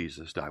did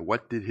Jesus die?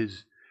 What did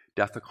his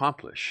death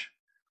accomplish?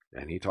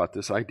 And he taught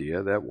this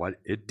idea that what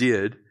it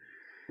did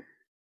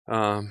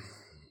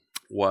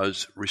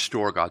was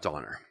restore God's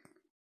honor.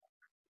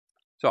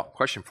 So,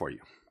 question for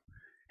you.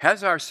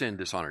 Has our sin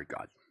dishonored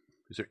God?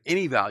 Is there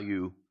any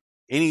value,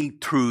 any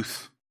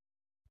truth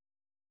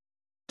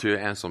to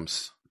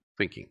Anselm's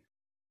thinking?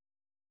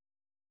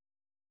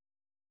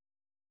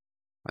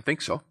 I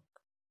think so.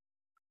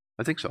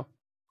 I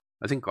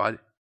think God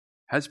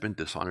has been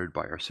dishonored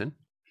by our sin.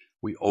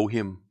 We owe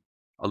him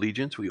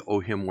allegiance. We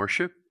owe him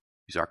worship.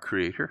 He's our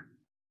creator,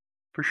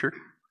 for sure.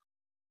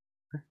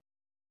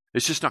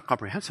 It's just not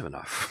comprehensive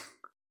enough.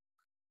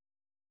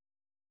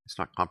 It's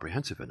not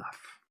comprehensive enough.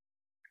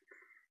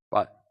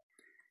 But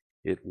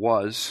it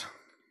was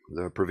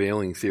the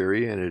prevailing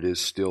theory, and it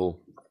is still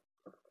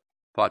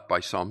thought by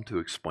some to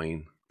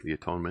explain the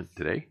atonement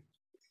today.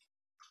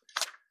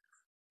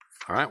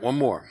 All right, one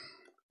more.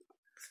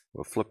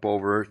 We'll flip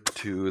over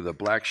to the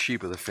black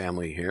sheep of the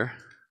family here.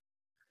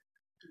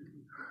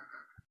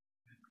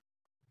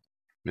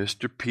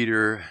 Mr.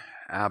 Peter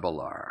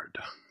Abelard.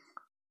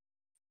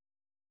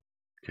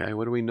 Okay,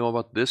 what do we know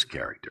about this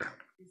character?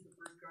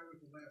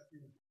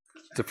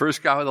 The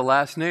first guy with the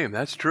last name.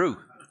 That's true.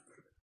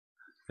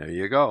 There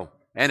you go.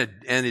 And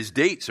his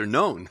dates are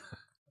known.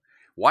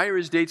 Why are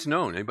his dates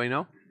known? Anybody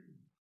know?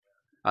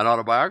 An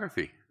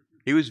autobiography.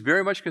 He was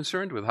very much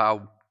concerned with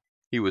how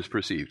he was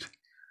perceived.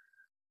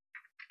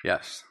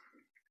 Yes.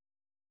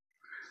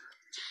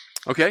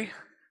 Okay.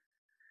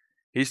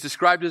 He's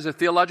described as a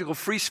theological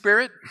free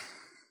spirit,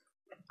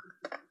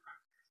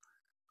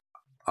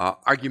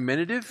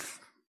 argumentative,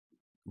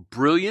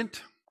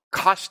 brilliant,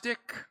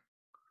 caustic,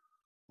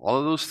 all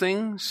of those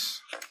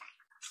things.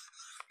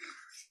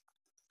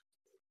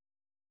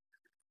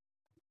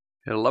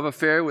 Had a love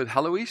affair with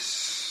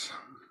Heloise.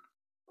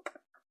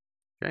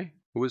 Okay,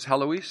 who was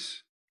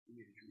Heloise?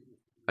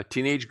 A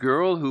teenage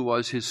girl who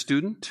was his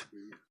student.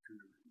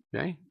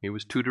 Okay, he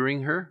was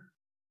tutoring her.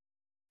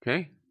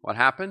 Okay, what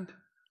happened?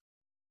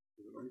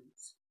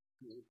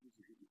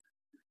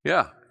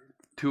 Yeah,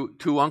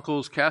 two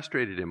uncles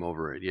castrated him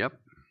over it. Yep,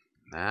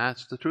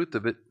 that's the truth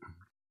of it.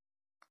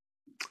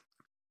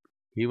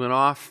 He went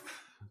off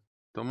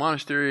to a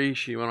monastery,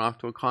 she went off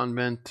to a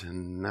convent,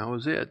 and that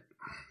was it.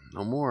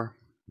 No more.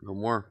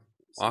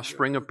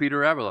 offspring of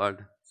Peter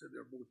Abelard. Said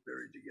they're both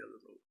buried together,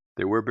 though.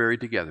 They were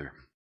buried together.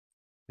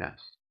 Yes.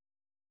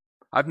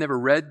 I've never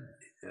read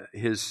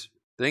his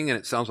thing, and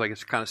it sounds like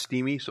it's kind of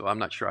steamy, so I'm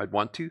not sure I'd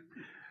want to,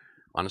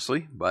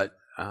 honestly. But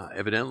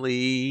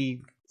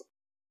evidently,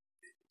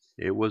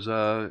 it was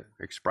an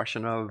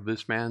expression of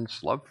this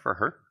man's love for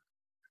her.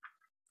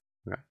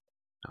 Okay.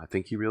 I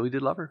think he really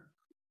did love her.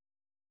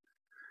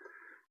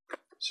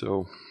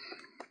 So,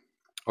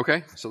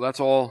 okay, so that's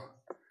all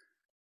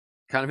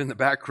kind of in the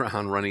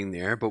background running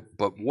there. But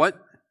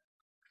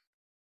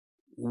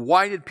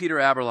why did Peter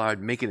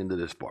Abelard make it into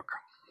this book?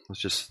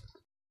 Let's just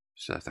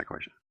ask that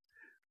question.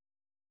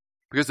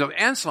 Because of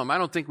Anselm, I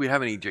don't think we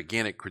have any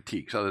gigantic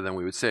critiques, other than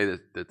we would say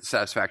that the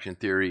satisfaction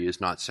theory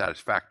is not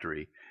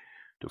satisfactory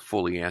to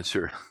fully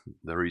answer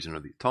the reason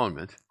of the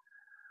atonement.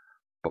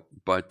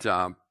 But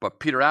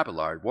Peter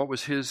Abelard, what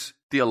was his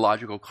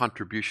theological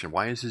contribution?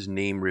 Why is his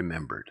name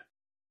remembered?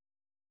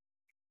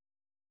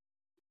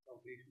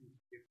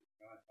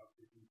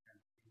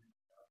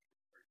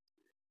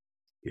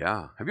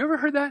 Yeah. Have you ever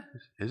heard that?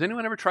 Has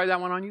anyone ever tried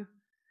that one on you?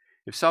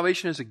 If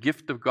salvation is a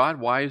gift of God,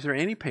 why is there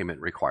any payment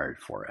required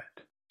for it?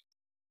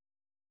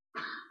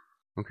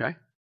 Okay.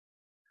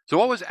 So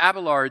what was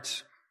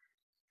Abelard's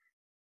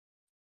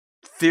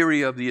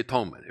theory of the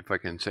atonement, if I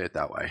can say it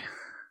that way?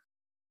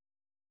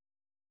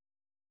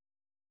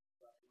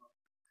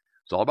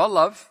 It's all about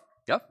love.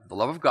 Yep, the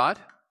love of God.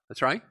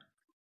 That's right.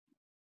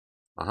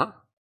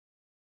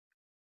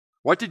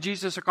 What did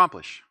Jesus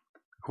accomplish,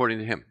 according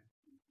to him?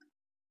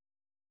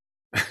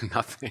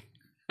 Nothing.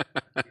 He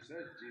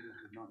said Jesus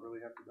did not really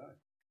have to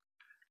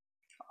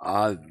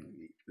die.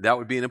 That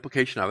would be an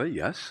implication of it,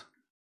 yes.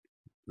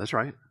 That's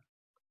right.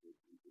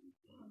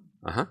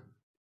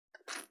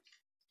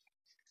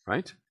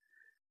 Right?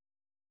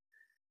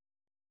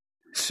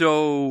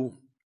 So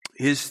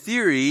his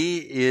theory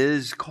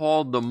is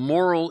called the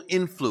moral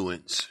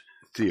influence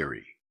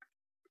theory.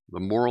 The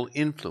moral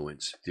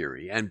influence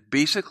theory. And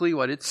basically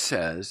what it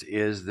says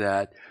is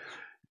that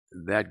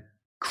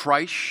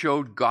Christ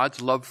showed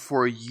God's love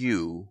for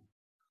you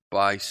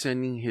by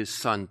sending his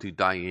son to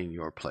die in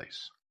your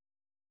place.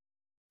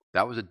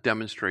 That was a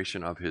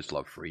demonstration of his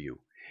love for you.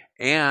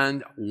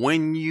 And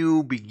when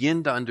you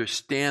begin to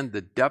understand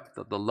the depth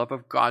of the love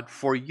of God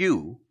for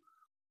you,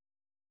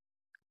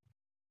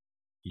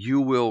 you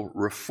will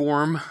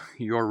reform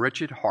your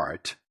wretched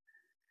heart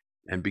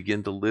and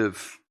begin to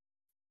live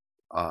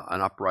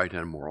an upright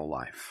and moral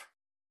life.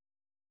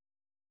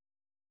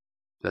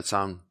 Does that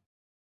sound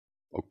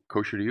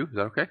kosher to you? Is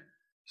that okay?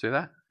 Say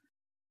that?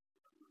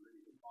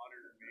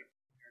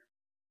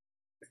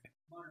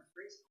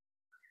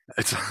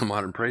 It's a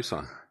modern praise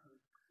song.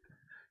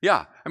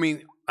 Yeah, I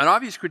mean, an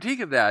obvious critique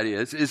of that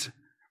is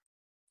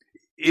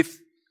if,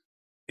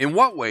 in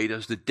what way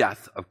does the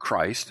death of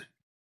Christ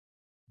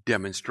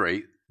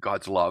demonstrate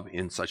God's love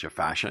in such a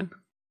fashion?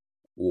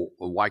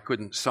 Why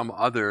couldn't some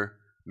other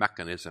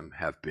mechanism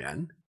have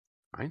been?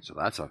 Right? So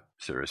that's a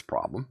serious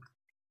problem.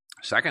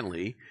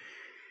 Secondly,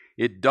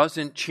 it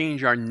doesn't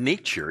change our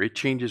nature. It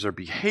changes our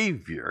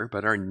behavior,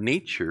 but our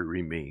nature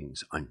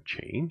remains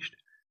unchanged.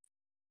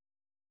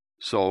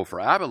 So for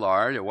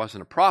Abelard, it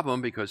wasn't a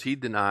problem because he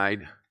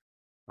denied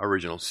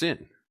original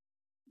sin.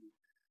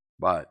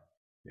 But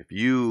if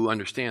you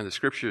understand the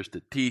scriptures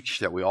to teach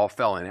that we all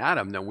fell in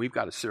Adam, then we've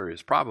got a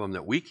serious problem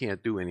that we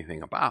can't do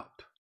anything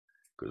about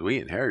because we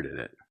inherited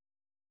it.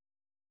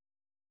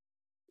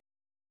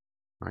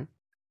 Right?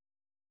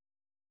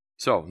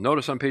 So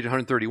notice on page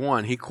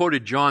 131, he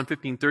quoted John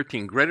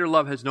 15:13, "Greater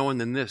love has no one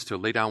than this, to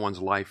lay down one's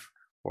life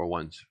for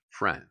one's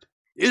friend."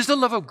 Is the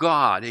love of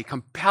God a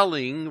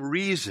compelling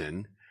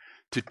reason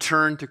to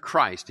turn to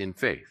Christ in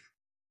faith?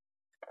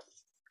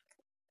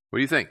 What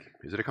do you think?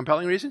 Is it a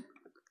compelling reason?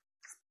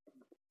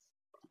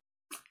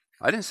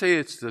 I didn't say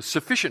it's the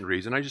sufficient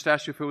reason. I just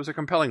asked you if it was a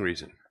compelling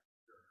reason.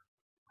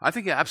 I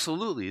think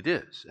absolutely it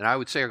is. And I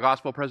would say a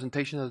gospel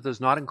presentation that does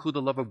not include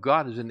the love of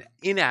God is an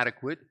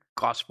inadequate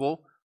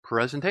gospel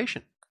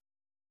presentation.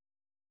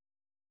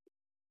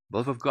 The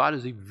love of God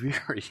is a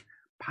very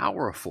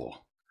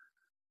powerful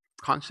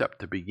concept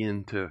to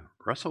begin to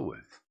wrestle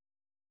with.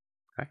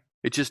 Okay?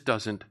 It just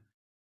doesn't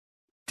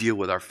deal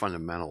with our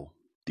fundamental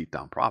deep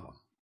down problem.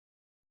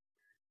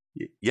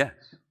 Yes.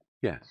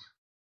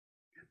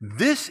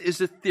 This is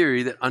the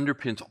theory that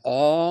underpins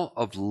all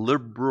of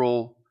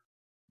liberal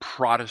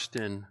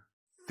Protestant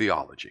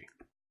theology.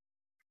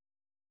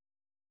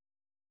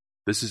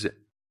 This is it.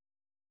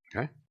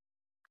 Okay?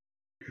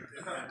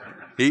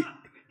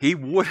 He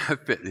would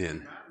have fit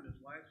in.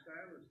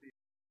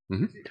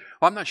 Well,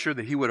 I'm not sure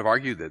that he would have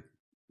argued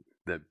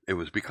that it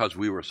was because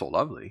we were so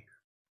lovely.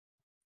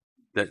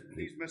 That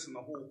he's missing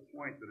the whole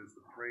point that it's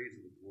the praise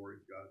of the glory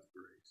of God's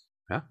grace.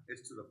 Yeah?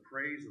 It's to the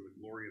praise of the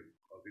glory of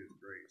his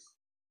grace.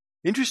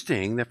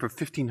 Interesting that for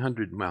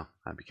 1,500, well,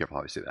 I'll be careful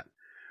how I say that.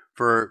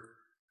 For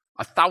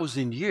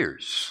 1,000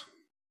 years,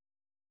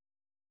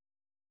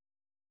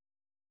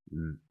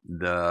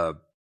 the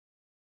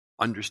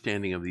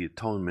understanding of the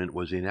atonement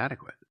was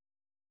inadequate.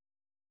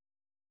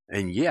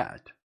 And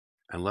yet,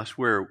 unless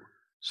we're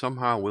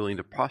somehow willing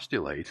to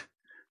postulate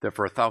that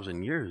for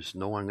 1,000 years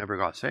no one ever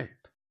got saved.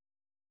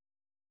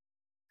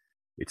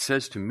 It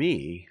says to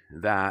me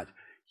that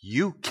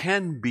you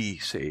can be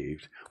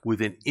saved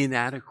with an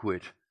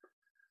inadequate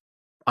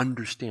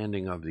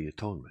understanding of the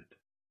atonement,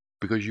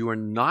 because you are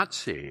not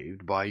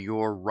saved by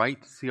your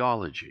right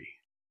theology.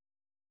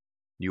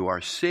 You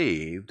are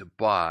saved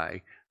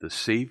by the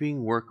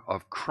saving work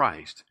of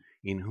Christ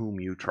in whom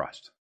you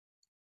trust.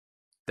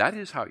 That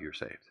is how you're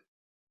saved.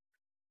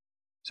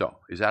 So,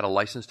 is that a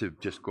license to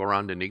just go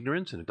around in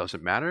ignorance and it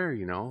doesn't matter?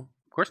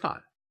 Of course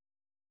not.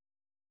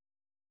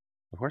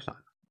 Of course not.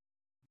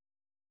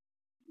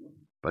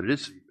 But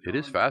it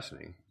is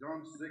fascinating.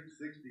 John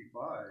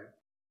 6:65.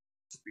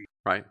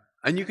 Right?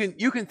 And you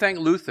can thank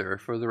Luther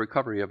for the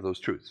recovery of those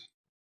truths.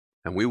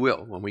 And we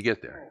will when we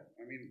get there.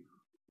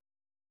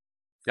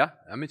 Yeah,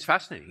 it's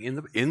fascinating.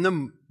 In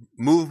the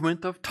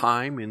movement of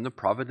time, in the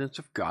providence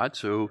of God.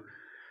 So,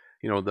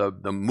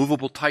 the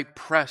movable type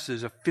press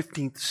is a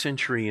 15th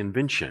century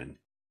invention.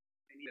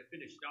 They need a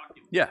finished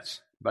document.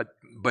 Yes, but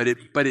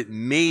it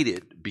made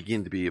it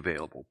begin to be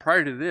available.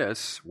 Prior to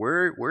this,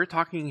 we're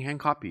talking hand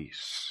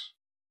copies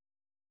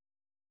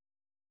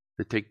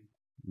that take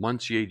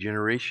months,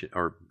 generation,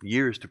 or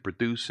years to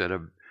produce at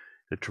a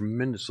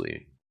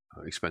tremendously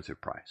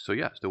expensive price. So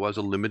yes, there was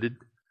a limited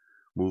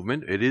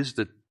movement. It is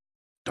the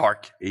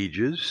Dark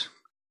Ages.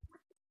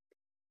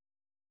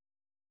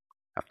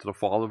 After the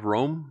fall of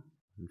Rome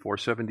in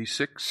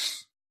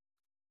 476,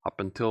 up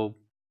until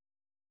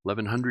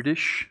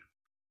 1100-ish,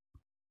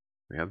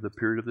 we have the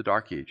period of the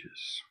Dark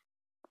Ages.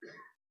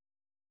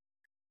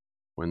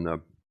 When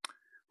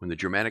the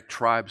Germanic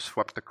tribes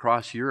swept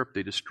across Europe,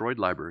 they destroyed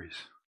libraries,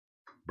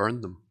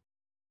 burned them.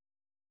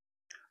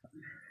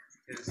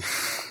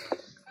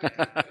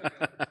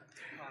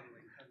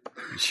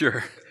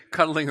 Sure.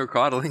 Cuddling or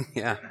coddling,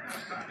 yeah.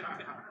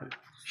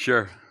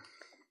 Sure.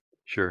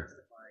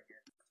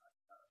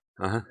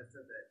 Uh-huh.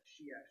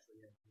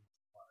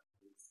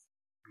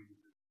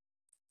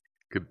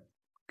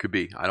 Could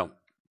be. I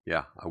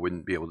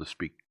wouldn't be able to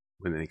speak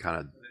with any kind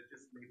of...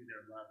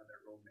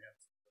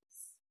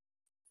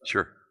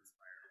 Sure.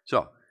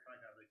 So,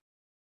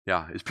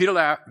 yeah. Is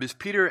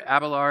Peter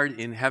Abelard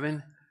in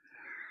heaven?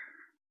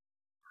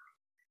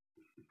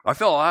 I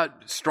felt a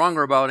lot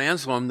stronger about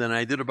Anselm than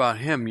I did about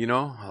him,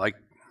 Like,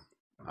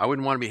 I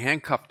wouldn't want to be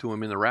handcuffed to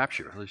him in the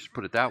rapture. Let's just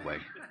put it that way.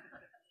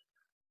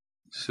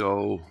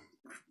 So,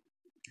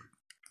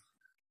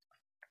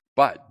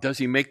 but does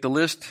he make the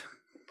list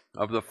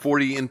of the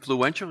 40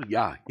 influential?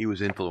 Yeah, he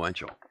was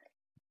influential.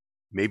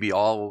 Maybe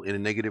all in a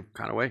negative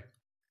kind of way.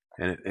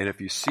 And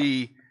if you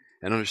see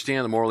and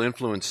understand the moral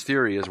influence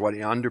theory is what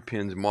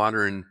underpins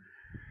modern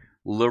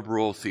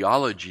liberal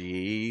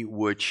theology,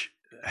 which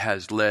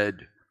has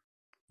led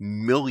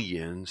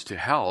millions to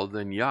hell,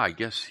 then yeah, I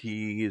guess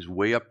he is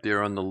way up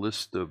there on the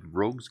list of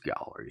rogues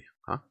gallery,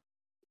 huh?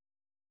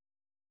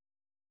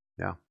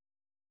 Yeah.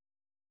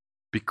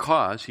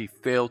 Because he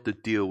failed to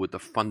deal with the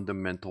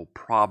fundamental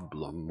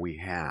problem we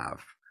have,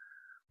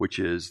 which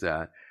is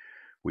that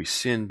we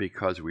sin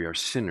because we are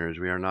sinners.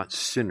 We are not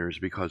sinners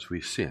because we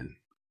sin.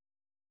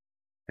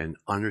 And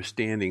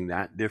understanding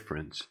that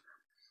difference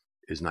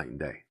is night and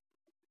day.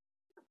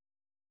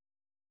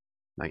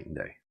 Night and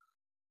day.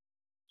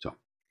 So,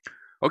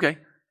 okay,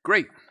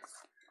 great.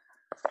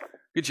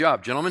 Good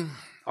job, gentlemen.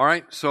 All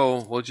right,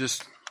 so we'll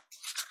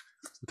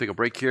take a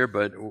break here,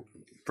 but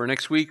for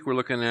next week, we're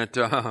looking at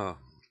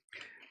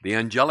the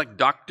angelic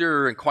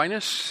Dr.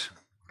 Aquinas,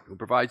 who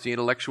provides the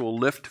intellectual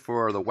lift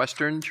for the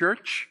Western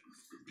Church.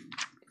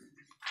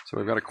 So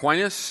we've got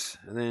Aquinas,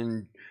 and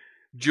then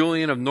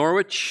Julian of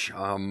Norwich,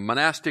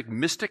 monastic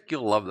mystic.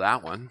 You'll love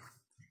that one.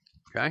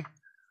 Okay?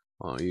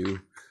 All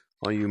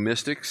you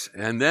mystics.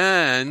 And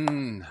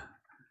then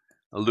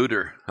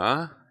Luther,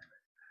 huh?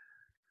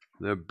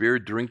 The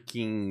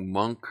beer-drinking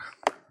monk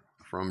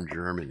from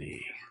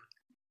Germany.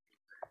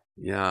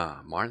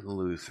 Yeah, Martin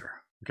Luther.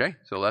 Okay?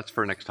 So that's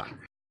for next time.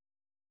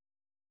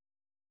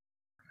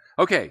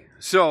 Okay,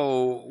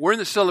 so we're in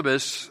the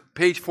syllabus,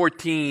 page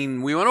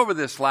 14. We went over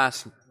this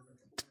last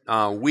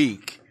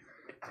week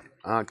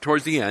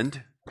towards the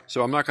end,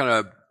 so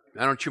I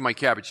don't chew my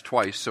cabbage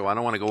twice, so I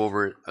don't want to go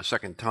over it a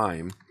second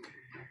time.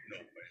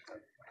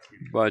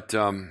 But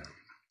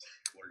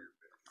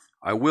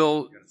I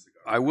will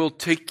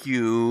take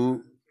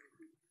you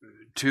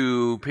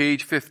to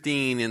page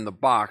 15 in the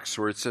box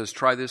where it says,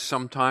 try this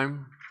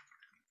sometime.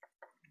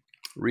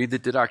 Read the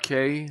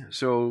Didache.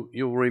 So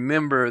you'll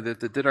remember that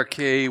the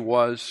Didache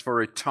was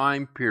for a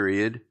time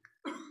period.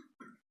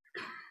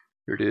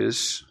 Here it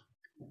is.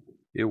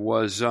 It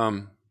was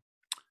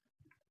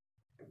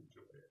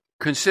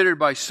considered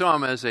by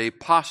some as a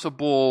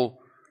possible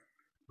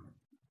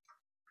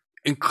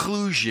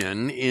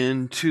inclusion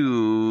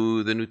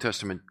into the New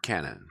Testament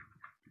canon.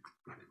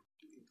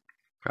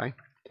 Okay?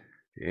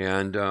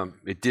 And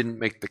it didn't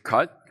make the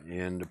cut,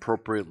 and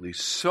appropriately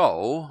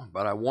so,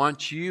 but I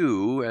want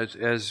you,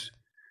 as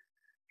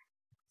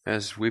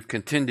we've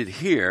contended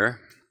here,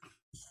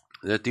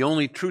 that the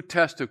only true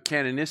test of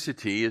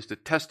canonicity is the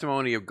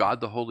testimony of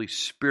God the Holy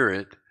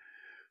Spirit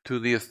to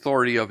the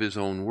authority of his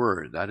own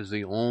word. That is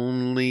the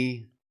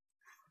only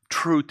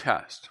true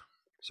test.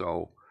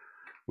 So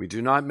we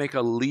do not make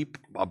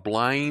a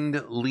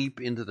blind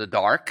leap into the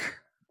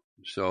dark.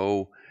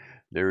 So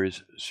there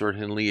is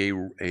certainly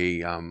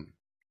an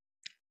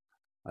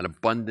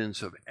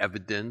abundance of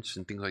evidence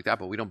and things like that,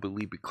 but we don't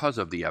believe because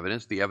of the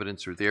evidence. The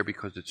evidence are there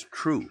because it's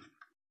true.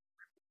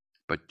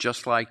 But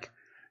just like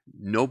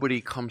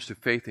nobody comes to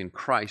faith in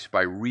Christ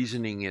by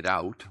reasoning it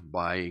out,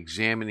 by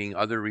examining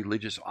other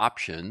religious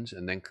options,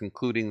 and then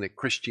concluding that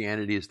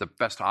Christianity is the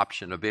best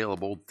option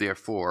available,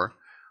 therefore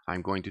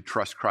I'm going to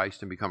trust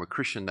Christ and become a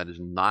Christian. That is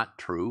not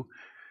true.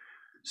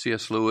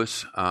 C.S.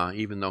 Lewis,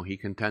 even though he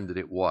contended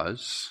it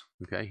was,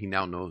 okay, he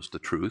now knows the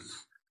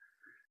truth.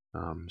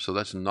 So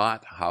that's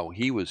not how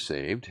he was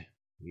saved,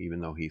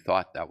 even though he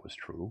thought that was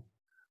true.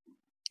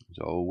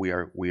 So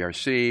we are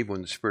saved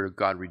when the Spirit of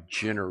God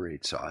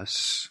regenerates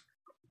us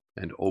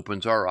and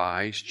opens our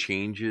eyes,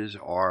 changes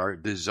our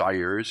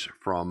desires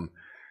from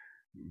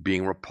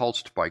being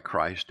repulsed by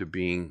Christ to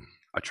being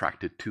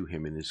attracted to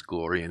him in his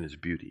glory and his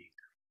beauty.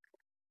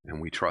 And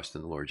we trust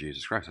in the Lord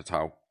Jesus Christ. That's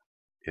how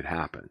it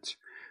happens.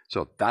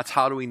 So that's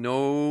how do we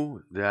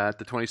know that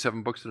the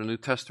 27 books of the New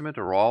Testament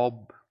are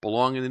all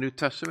belong in the New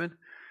Testament?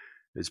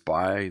 It's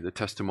by the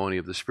testimony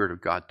of the Spirit of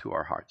God to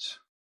our hearts,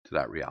 to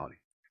that reality.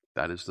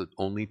 That is the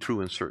only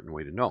true and certain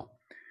way to know.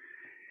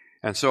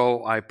 And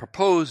so I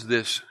propose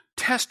this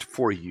test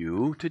for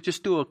you to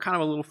just do a kind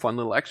of a little fun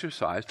little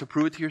exercise to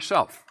prove it to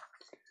yourself.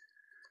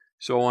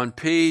 So on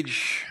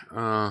page,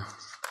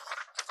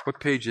 what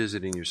page is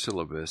it in your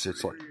syllabus?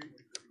 It's like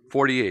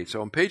 48.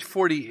 So on page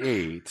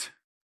 48,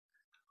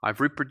 I've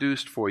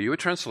reproduced for you a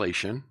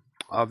translation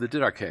of the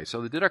Didache.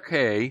 So the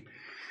Didache,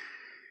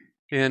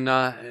 and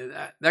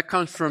that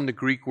comes from the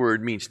Greek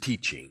word means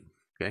teaching.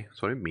 Okay,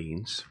 that's what it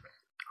means.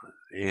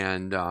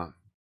 And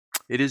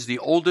it is the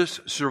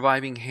oldest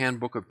surviving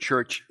handbook of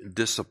church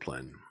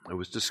discipline. It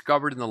was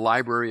discovered in the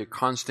library at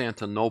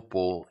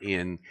Constantinople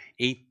in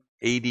AD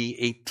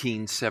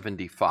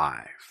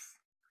 1875.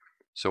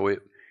 So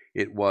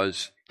it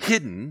was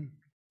hidden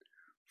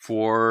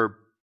for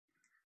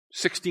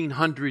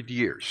 1,600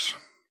 years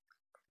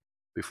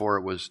before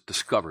it was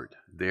discovered.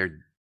 They're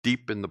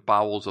deep in the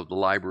bowels of the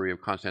library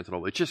of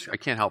Constantinople. It's just, I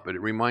can't help it.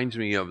 It reminds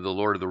me of the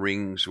Lord of the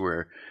Rings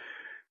where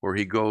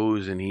he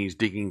goes and he's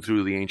digging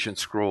through the ancient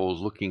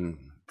scrolls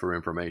looking for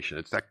information.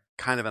 It's that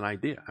kind of an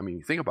idea. I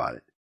mean, think about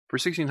it. For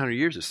 1,600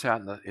 years, it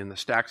sat in the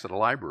stacks of the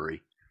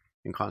library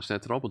in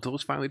Constantinople until it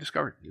was finally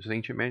discovered. It's an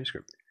ancient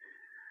manuscript.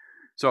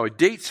 So it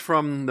dates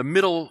from the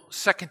middle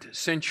 2nd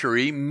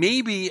century,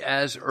 maybe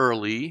as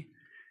early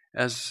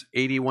as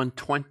AD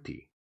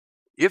 120.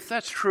 If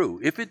that's true,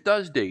 if it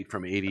does date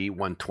from AD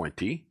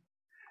 120,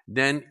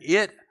 then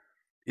it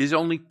is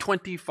only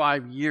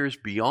 25 years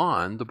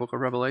beyond the book of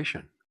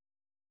Revelation,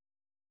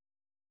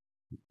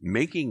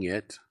 making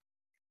it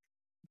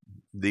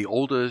the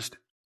oldest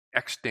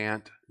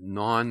extant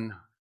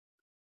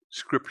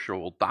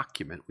non-scriptural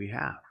document we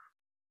have.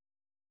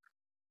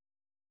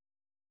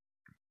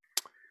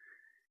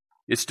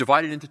 It's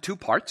divided into 2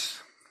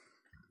 parts.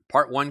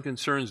 Part 1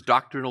 concerns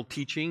doctrinal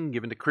teaching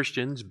given to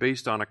Christians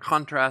based on a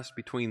contrast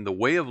between the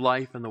way of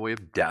life and the way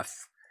of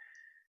death.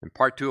 And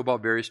Part 2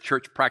 about various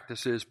church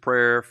practices,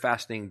 prayer,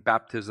 fasting,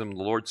 baptism, the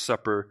Lord's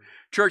Supper,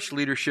 church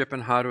leadership,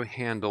 and how to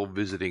handle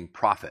visiting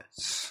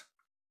prophets.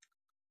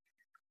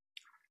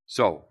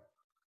 So,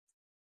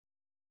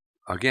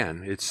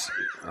 again, it's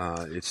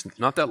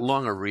not that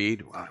long a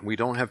read. We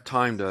don't have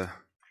time to...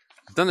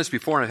 I've done this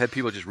before, and I've had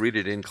people just read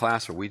it in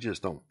class, or we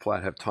just don't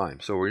flat have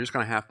time. So we're just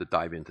going to have to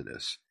dive into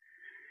this.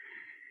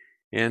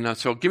 And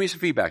so give me some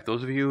feedback.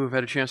 Those of you who have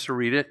had a chance to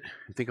read it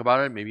and think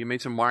about it, maybe you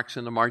made some marks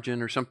in the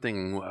margin or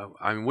something.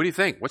 I mean, what do you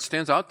think? What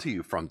stands out to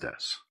you from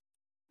this?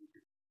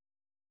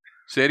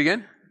 Say it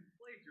again?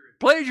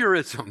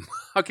 Plagiarism.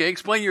 Okay,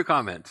 explain your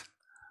comment.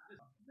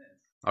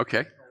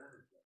 Okay.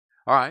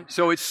 All right.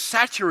 So it's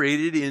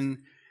saturated in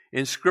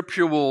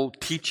scriptural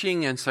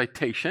teaching and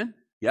citation.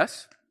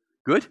 Yes?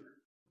 Good?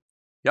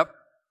 Yep.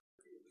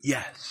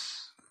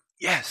 Yes.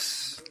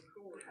 Yes.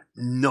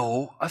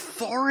 No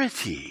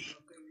authority.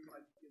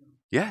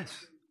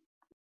 Yes.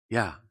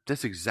 Yeah,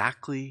 that's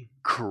exactly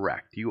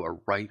correct. You are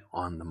right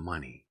on the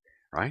money,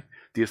 right?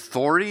 The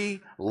authority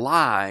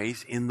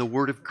lies in the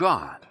Word of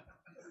God.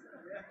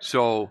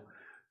 So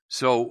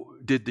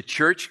did the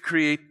church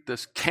create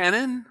this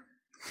canon?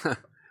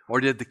 Or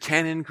did the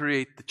canon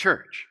create the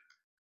church?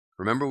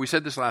 Remember, we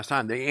said this last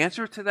time. The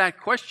answer to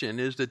that question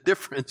is the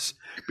difference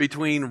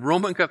between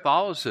Roman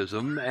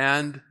Catholicism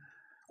and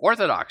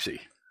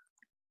Orthodoxy.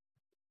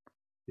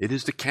 It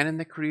is the canon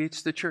that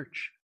creates the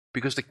church.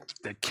 Because the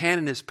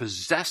canon is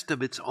possessed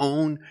of its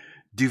own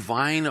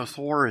divine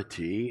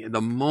authority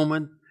the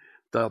moment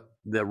the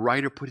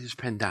writer put his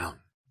pen down.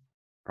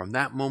 From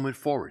that moment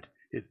forward,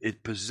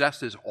 it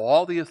possesses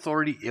all the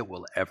authority it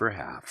will ever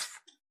have.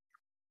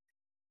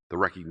 The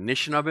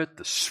recognition of it,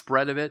 the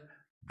spread of it,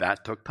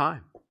 that took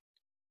time.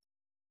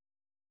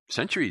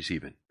 Centuries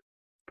even,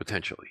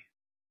 potentially.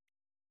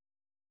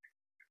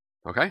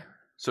 Okay?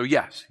 So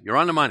yes, you're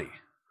on the money.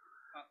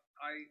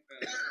 I if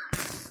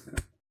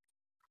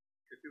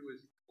it was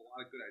a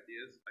lot of good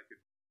ideas, I could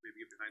maybe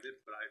get behind it,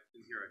 but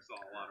in here I saw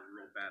a lot of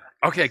real bad ideas.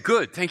 Okay,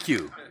 good. Thank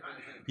you.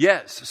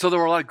 Yes. So there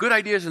were a lot of good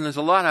ideas, and there's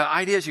a lot of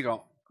ideas you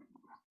go,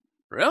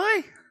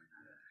 really?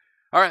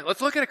 All right,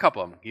 let's look at a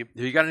couple of them.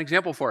 You got an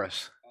example for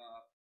us?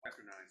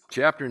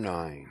 Chapter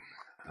 9.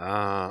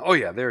 Chapter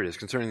 9. There it is,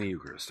 concerning the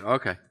Eucharist.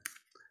 Okay.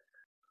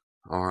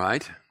 All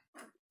right.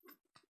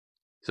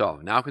 So,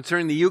 now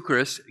concerning the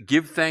Eucharist,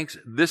 give thanks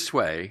this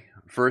way,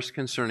 first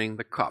concerning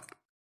the cup.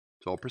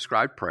 So, a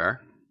prescribed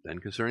prayer. Then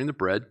concerning the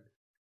bread,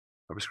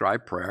 a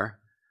prescribed prayer.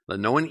 Let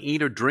no one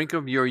eat or drink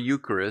of your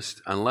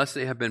Eucharist unless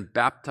they have been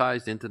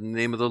baptized into the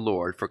name of the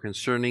Lord. For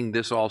concerning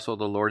this also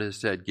the Lord has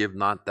said, give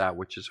not that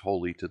which is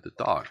holy to the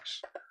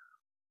dogs.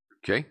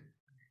 Okay?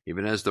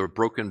 Even as the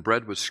broken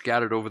bread was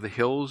scattered over the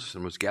hills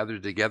and was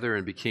gathered together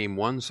and became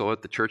one, so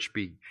let the church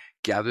be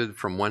gathered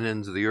from one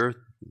end of the earth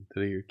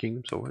to your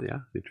kingdom. So,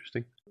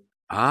 interesting.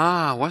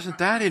 Wasn't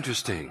that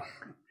interesting?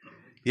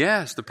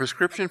 Yes, the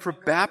prescription for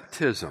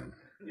baptism.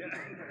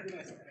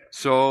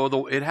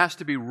 So it has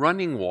to be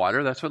running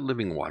water. That's what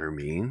living water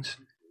means.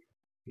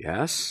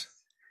 Yes.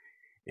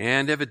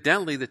 And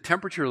evidently, the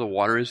temperature of the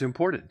water is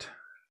important.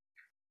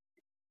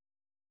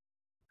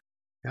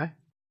 Okay?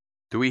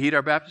 Do we heat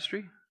our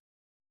baptistry?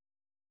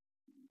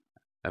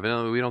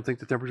 Evidently, we don't think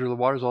the temperature of the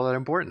water is all that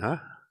important, huh?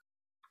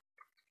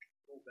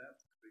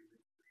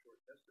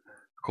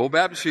 Cold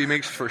baptistry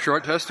makes for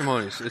short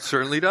testimonies. It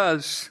certainly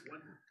does.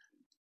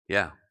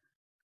 Yeah.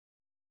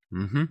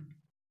 Mm-hmm.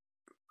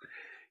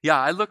 Yeah,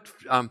 I looked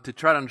to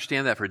try to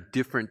understand that for a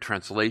different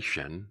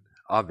translation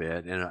of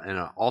it, and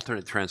an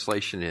alternate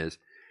translation is,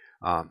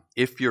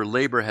 if your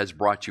labor has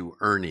brought you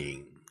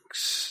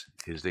earnings,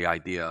 is the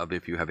idea of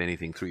if you have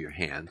anything through your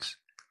hands.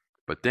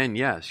 But then,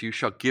 yes, you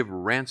shall give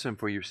ransom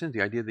for your sins.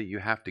 The idea that you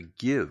have to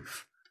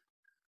give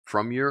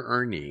from your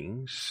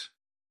earnings,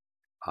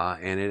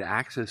 and it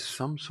acts as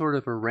some sort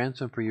of a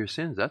ransom for your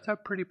sins. That's a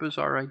pretty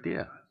bizarre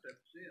idea.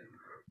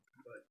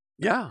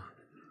 Yeah,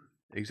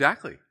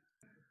 exactly.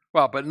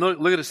 Well, but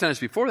look at the sentence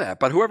before that.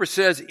 But whoever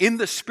says, in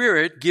the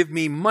Spirit, give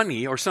me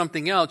money or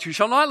something else, you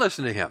shall not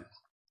listen to him.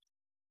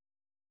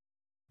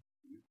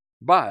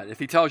 But if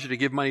he tells you to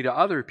give money to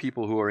other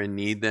people who are in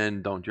need,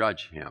 then don't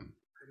judge him.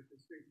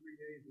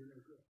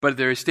 But if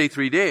they stay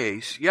 3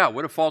 days,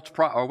 what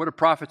do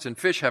prophets and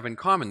fish have in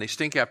common? They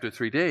stink after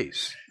 3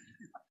 days.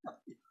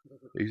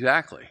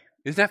 Exactly.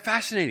 Isn't that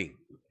fascinating?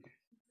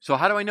 So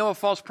how do I know a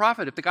false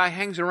prophet? If the guy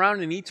hangs around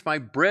and eats my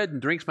bread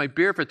and drinks my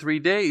beer for 3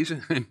 days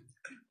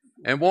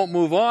and won't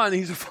move on,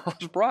 he's a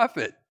false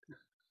prophet.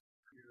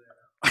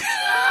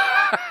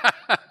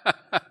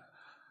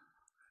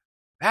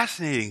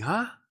 Fascinating,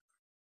 huh?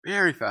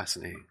 Very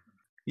fascinating.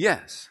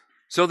 Yes.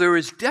 So there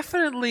is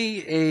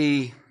definitely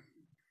a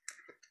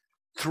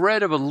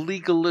thread of a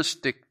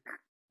legalistic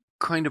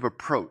kind of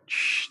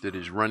approach that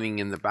is running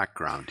in the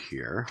background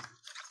here,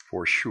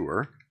 for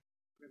sure.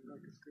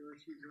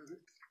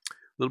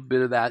 A little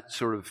bit of that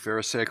sort of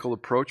Pharisaical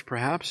approach,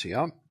 perhaps,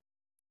 yeah.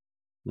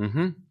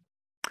 Mm-hmm.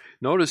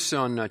 Notice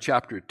on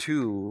chapter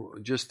 2,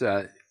 just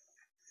a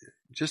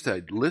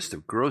list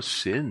of gross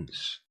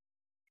sins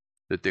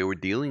that they were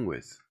dealing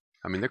with.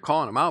 I mean, they're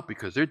calling them out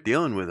because they're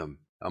dealing with them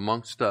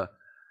amongst the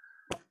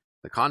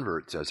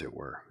converts, as it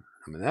were.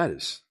 I mean, that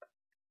is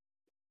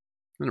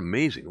an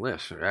amazing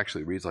list. It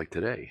actually reads like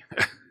today.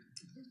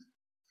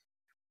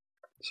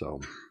 So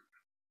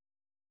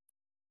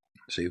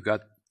you've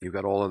got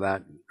all of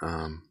that.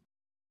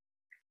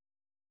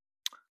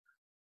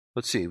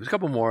 Let's see. There's a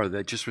couple more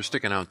that just were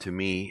sticking out to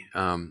me.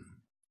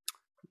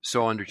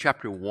 So under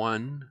chapter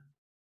 1,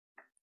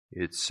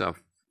 it's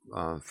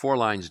 4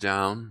 lines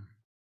down.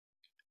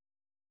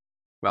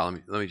 Well,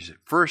 let me just say.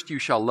 First, you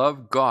shall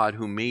love God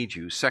who made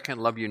you. Second,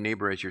 love your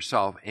neighbor as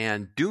yourself.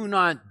 And do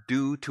not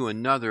do to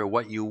another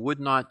what you would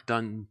not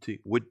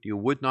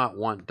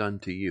want done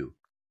to you.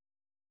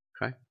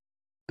 Okay?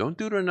 Don't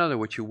do to another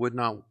what you would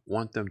not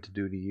want them to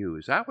do to you.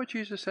 Is that what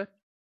Jesus said?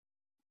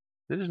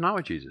 That is not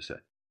what Jesus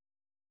said.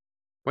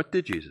 What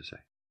did Jesus say?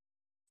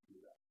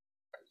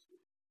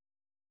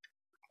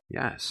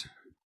 Yes.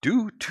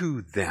 Do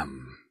to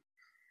them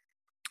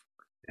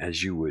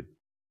as you would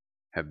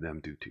have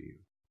them do to you.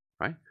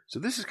 Right? So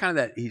this is kind of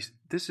that,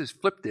 this is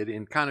flipped it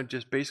and kind of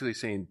just basically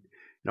saying,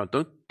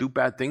 don't do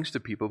bad things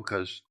to people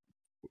because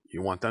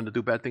you want them to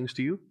do bad things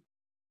to you.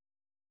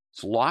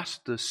 It's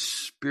lost the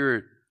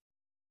spirit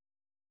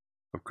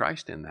of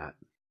Christ in that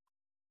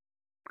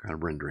kind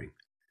of rendering.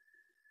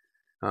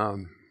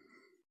 In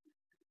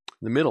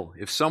the middle,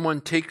 if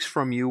someone takes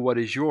from you what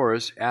is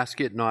yours,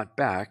 ask it not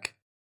back,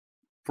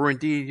 for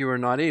indeed you are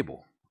not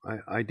able.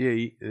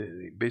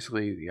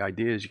 Basically, the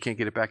idea is you can't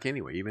get it back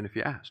anyway, even if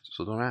you asked,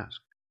 so don't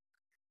ask.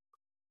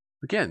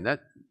 Again, it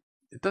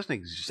doesn't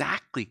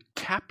exactly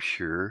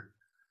capture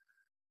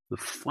the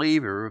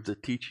flavor of the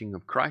teaching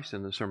of Christ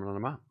in the Sermon on the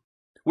Mount,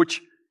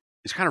 which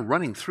is kind of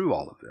running through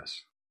all of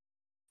this.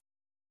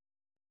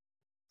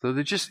 So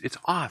it's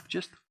off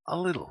just a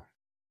little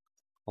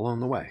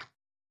along the way.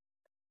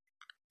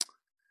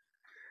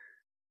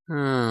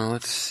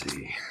 Let's see. After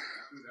that,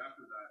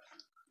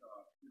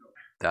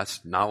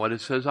 That's not what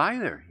it says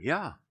either.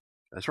 Yeah,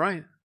 that's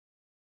right.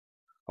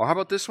 Or how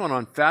about this one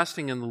on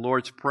fasting in the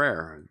Lord's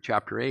Prayer,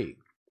 chapter 8?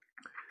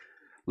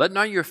 Let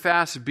not your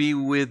fast be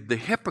with the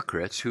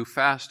hypocrites who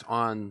fast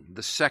on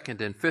the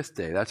 2nd and 5th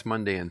day. That's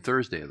Monday and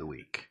Thursday of the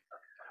week.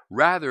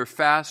 Rather,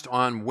 fast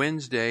on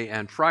Wednesday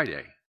and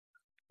Friday.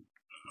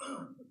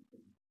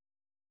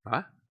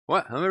 Huh?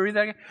 What? Let me read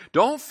that again.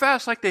 Don't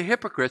fast like the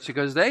hypocrites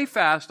because they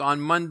fast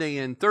on Monday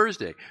and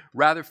Thursday.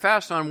 Rather,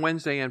 fast on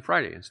Wednesday and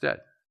Friday instead.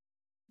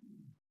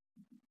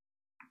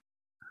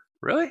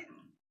 Really?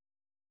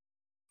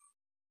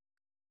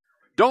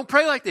 Don't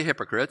pray like the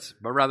hypocrites,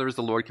 but rather as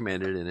the Lord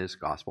commanded in His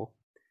gospel.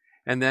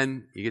 And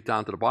then you get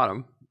down to the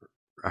bottom,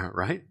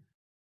 right?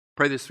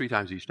 Pray this 3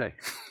 times each day.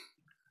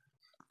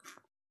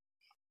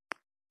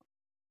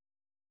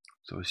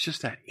 So it's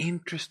just that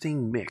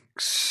interesting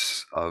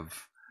mix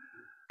of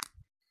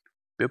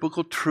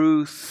biblical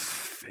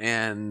truth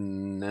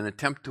and an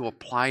attempt to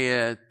apply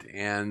it,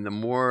 and the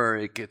more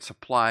it gets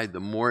applied, the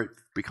more it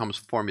becomes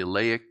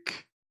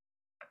formulaic,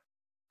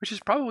 which is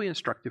probably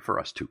instructive for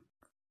us too.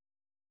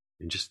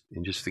 In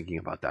just thinking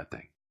about that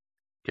thing.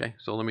 Okay,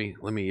 so let me.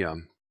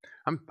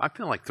 I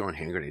feel like throwing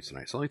hand grenades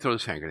tonight, so let me throw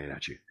this hand grenade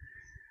at you.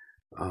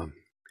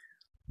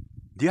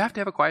 Do you have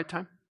to have a quiet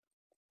time?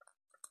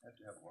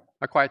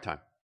 A quiet time.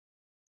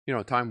 You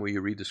know, a time where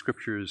you read the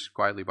scriptures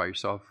quietly by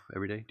yourself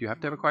every day. Do you have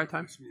to have a quiet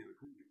time?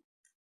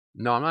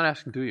 No, I'm not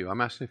asking do you.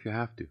 I'm asking if you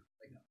have to.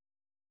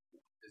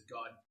 Does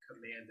God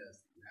command us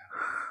to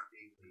have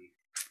daily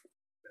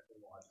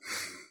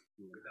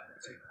methodology without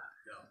saying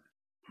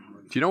that?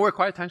 No. Do you know where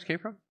quiet times came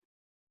from?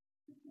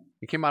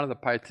 It came out of the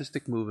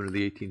pietistic movement of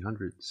the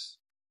 1800s.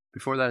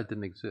 Before that, it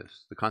didn't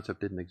exist. The concept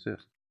didn't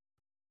exist.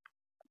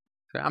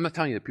 I'm not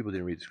telling you that people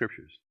didn't read the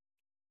scriptures.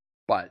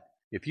 But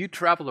if you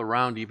travel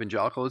around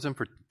evangelicalism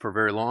for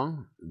very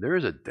long, there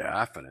is a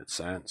definite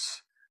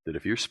sense that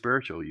if you're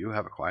spiritual, you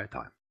have a quiet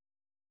time.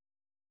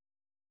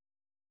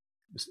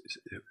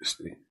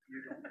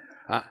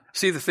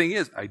 See, the thing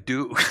is, I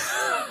do.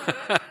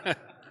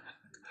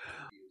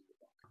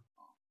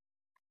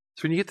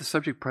 So when you get the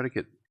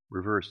subject-predicate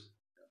reversed,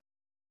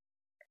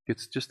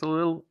 it's just a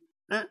little,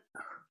 it's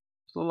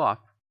a little off.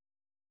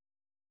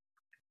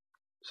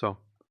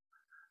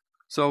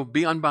 So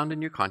be unbound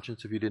in your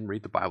conscience if you didn't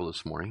read the Bible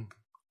this morning.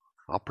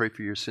 I'll pray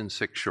for your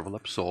sin-sick,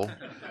 shriveled-up soul.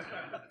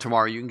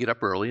 Tomorrow you can get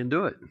up early and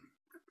do it.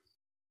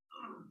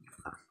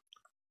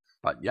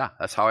 But yeah,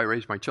 that's how I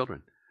raised my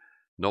children.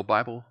 No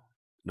Bible,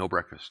 no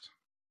breakfast.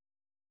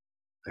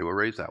 They were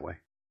raised that way.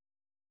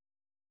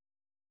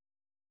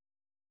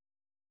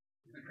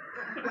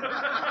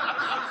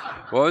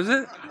 What was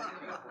it?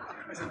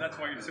 I said, that's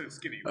why you're so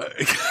skinny.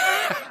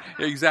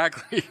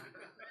 Exactly.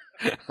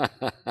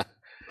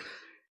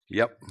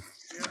 Yep.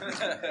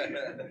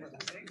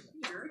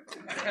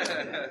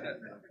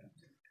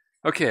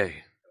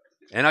 Okay.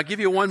 And I'll give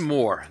you one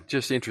more,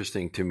 just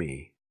interesting to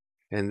me.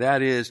 And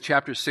that is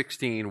chapter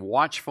 16,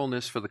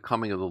 watchfulness for the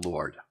coming of the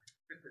Lord.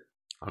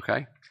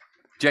 Okay?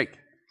 Jake.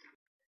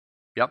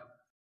 Yep.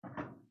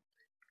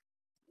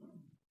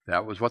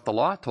 That was what the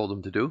law told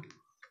him to do.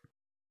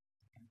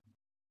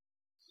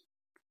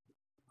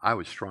 I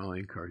would strongly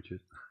encourage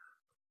it.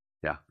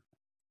 Yeah.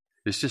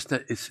 It's just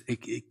that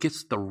it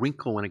gets the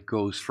wrinkle when it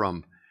goes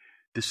from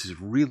this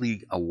is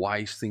really a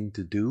wise thing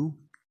to do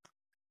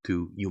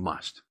to you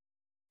must.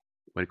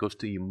 When it goes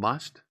to you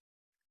must,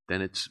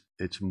 then it's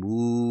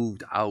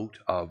moved out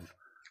of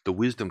the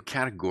wisdom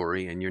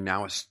category and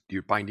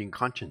you're binding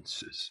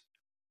consciences.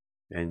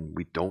 And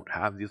we don't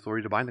have the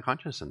authority to bind the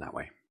conscience in that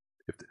way.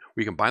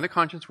 We can bind the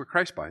conscience where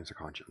Christ binds the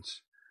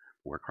conscience.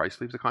 Where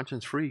Christ leaves the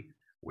conscience free,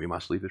 we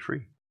must leave it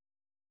free.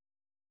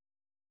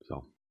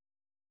 So,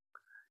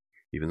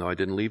 even though I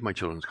didn't leave my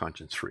children's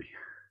conscience free,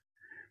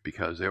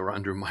 because they were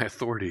under my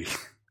authority,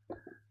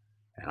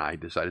 and I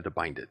decided to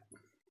bind it.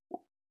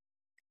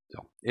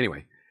 So,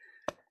 anyway,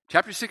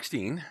 chapter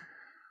 16,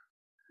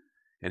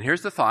 and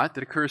here's the thought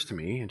that occurs to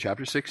me in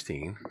chapter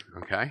 16,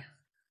 okay?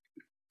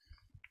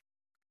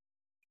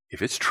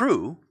 If it's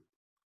true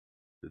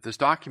that this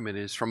document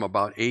is from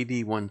about AD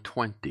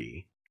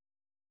 120,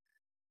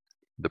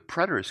 the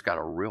preterist got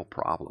a real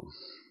problem.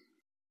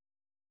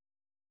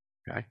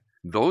 Okay,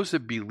 those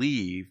that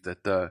believe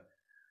that the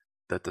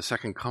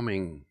second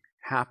coming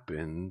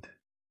happened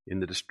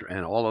in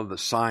and all of the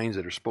signs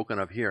that are spoken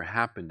of here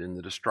happened in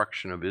the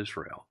destruction of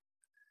Israel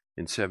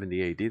in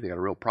 70 AD, they got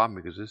a real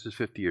problem because this is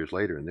 50 years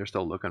later and they're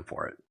still looking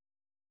for it.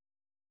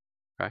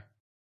 Okay,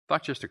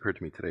 thought just occurred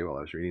to me today while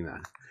I was reading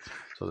that.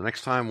 So the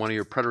next time one of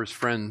your preterist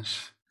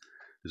friends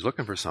is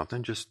looking for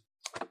something, just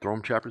throw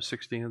them chapter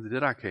 16 of the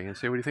Didache and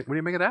say, "What do you think? What do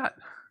you make of that?"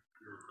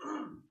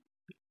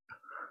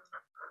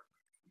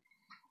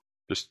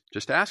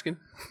 Just asking.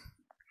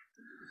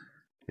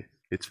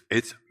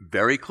 It's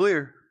very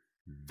clear.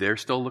 They're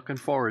still looking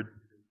forward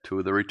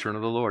to the return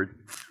of the Lord.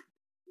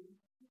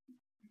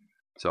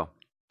 So,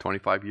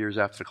 25 years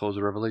after the close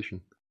of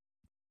Revelation.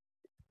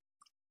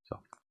 So,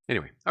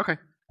 anyway, okay.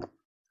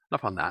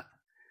 Enough on that.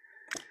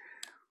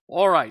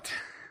 All right.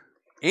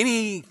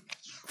 Any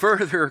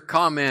Further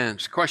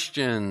comments,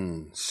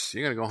 questions?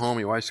 You're going to go home,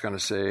 your wife's going to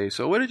say,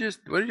 so what did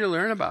you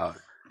learn about?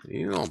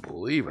 You don't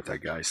believe what that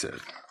guy said.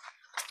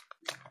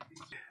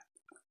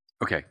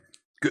 Okay,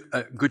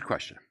 good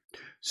question.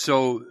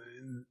 So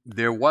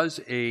there was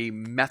a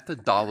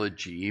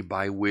methodology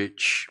by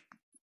which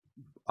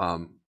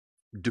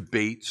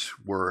debates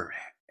were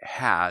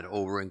had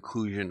over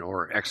inclusion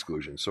or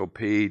exclusion. So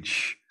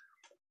page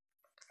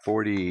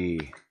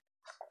 40,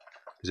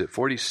 is it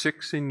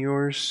 46 in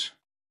yours?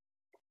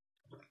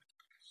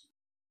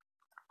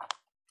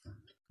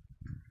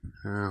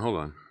 Hold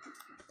on.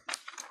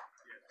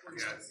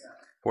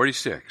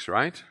 46,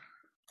 right?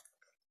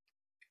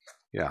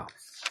 Yeah.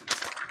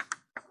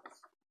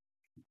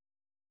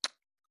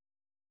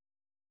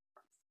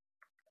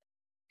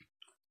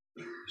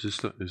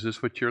 Is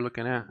this what you're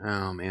looking at?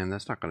 Oh man,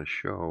 that's not going to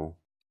show.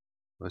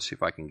 Let's see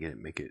if I can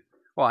make it.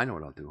 Well, I know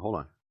what I'll do. Hold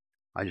on.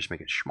 I just make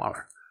it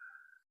smaller.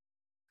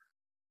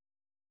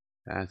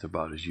 That's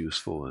about as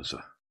useful as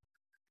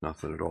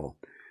nothing at all.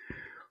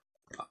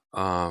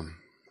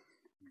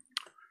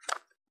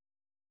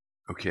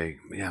 Okay,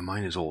 yeah,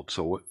 mine is old.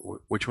 So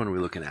which one are we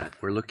looking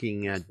at? We're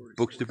looking at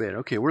books debate.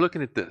 Okay, we're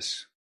looking at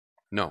this.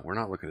 No, we're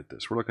not looking at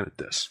this. We're looking at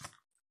this.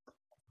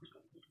 Is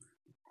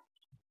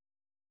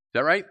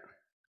that right?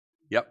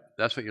 Yep,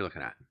 that's what you're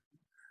looking at.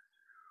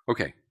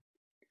 Okay.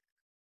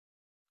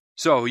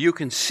 So you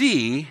can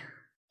see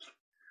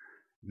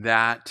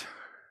that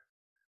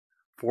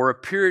for a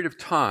period of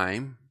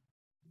time,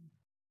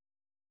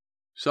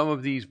 some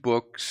of these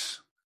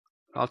books,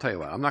 I'll tell you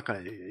what, I'm not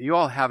going to, you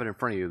all have it in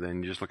front of you,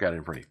 then you just look at it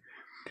in front of you.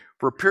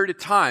 For a period of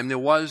time, there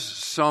was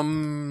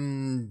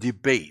some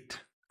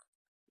debate,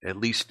 at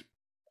least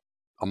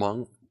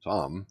among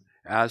some,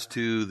 as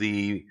to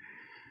the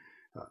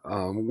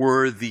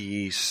were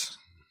these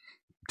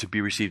to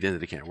be received into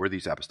the canon, were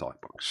these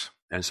apostolic books?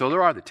 And so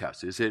there are the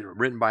tests. Is it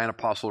written by an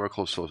apostle or a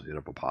close associate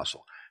of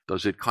apostle?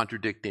 Does it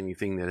contradict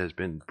anything that has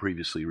been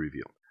previously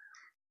revealed?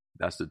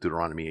 That's the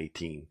Deuteronomy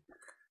 18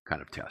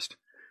 kind of test.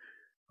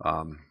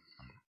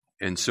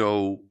 And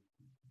so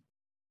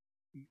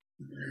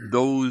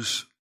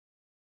those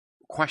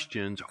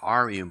questions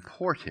are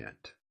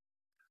important,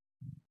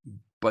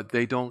 but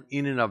they don't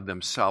in and of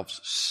themselves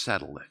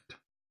settle it.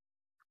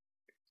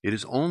 It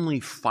is only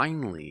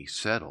finally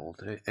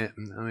settled, let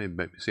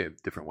me say it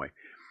a different way.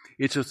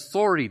 Its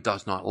authority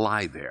does not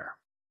lie there.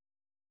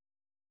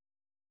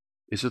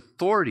 Its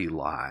authority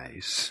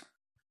lies,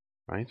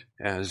 right?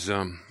 As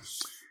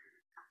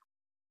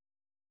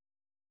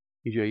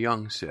E.J.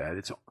 Young said,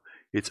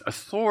 its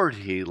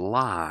authority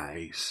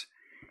lies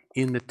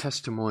in the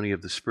testimony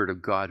of the Spirit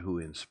of God who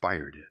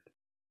inspired it.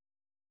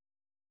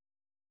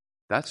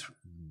 That's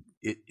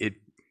it.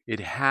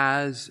 It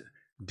has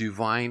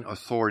divine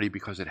authority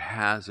because it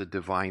has a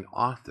divine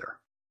author.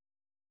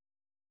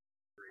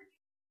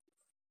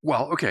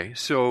 Well, okay,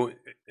 so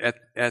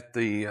at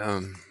the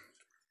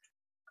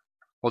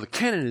the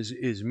canon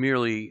is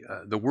merely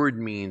the word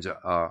means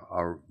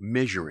a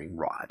measuring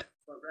rod.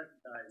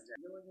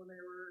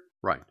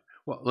 Right.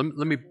 Well,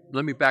 let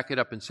me back it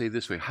up and say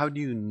this way: how do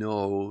you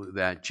know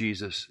that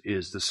Jesus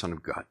is the Son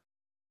of God?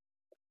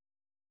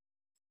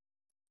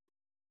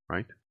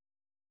 Right.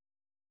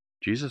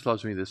 Jesus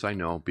loves me. This I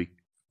know,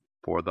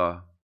 for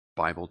the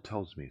Bible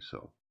tells me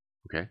so.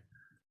 Okay.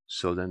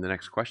 So then the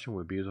next question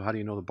would be: how do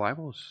you know the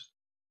Bible is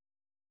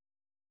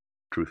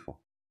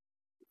truthful?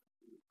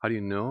 How do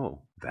you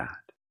know that?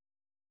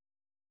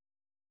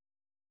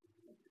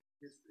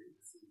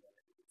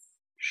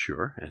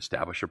 Sure, and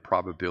establish a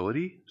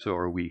probability. So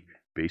are we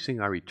basing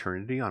our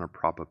eternity on a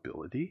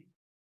probability?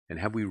 And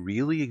have we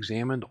really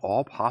examined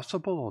all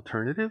possible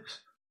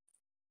alternatives?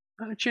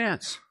 Not a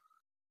chance.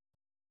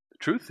 The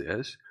truth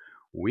is,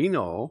 we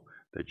know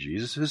that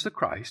Jesus is the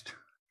Christ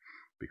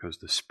because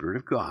the Spirit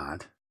of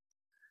God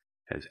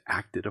has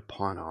acted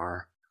upon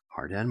our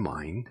heart and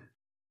mind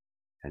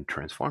and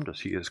transformed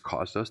us. He has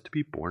caused us to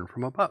be born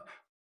from above.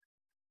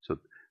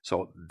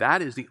 So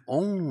that is the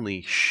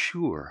only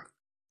sure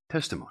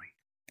testimony.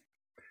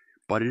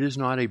 But it is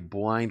not a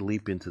blind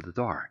leap into the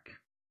dark.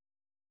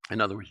 In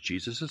other words,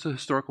 Jesus is a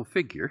historical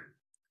figure,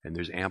 and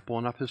there's ample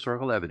enough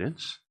historical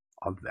evidence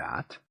of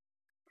that.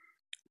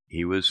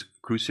 He was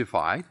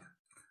crucified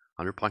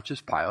under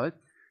Pontius Pilate.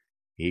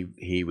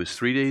 He was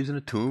 3 days in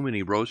a tomb, and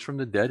he rose from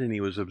the dead, and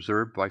he was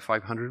observed by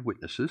 500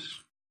 witnesses.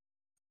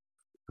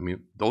 I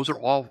mean, those are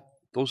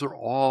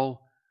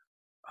all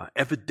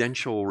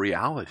evidential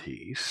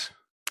realities,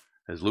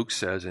 as Luke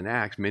says in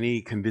Acts,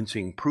 many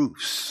convincing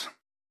proofs.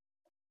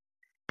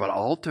 But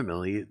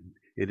ultimately,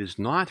 it is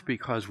not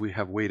because we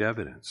have weighed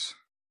evidence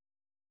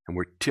and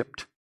we're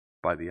tipped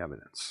by the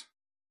evidence.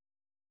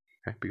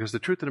 Okay? Because the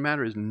truth of the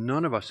matter is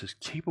none of us is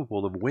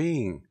capable of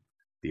weighing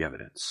the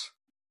evidence.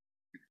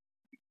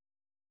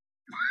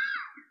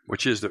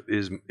 Which is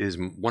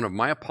one of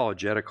my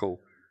apologetical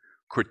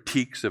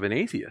critiques of an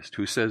atheist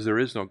who says there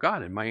is no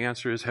God. And my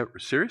answer is,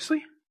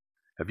 seriously?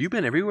 Have you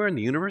been everywhere in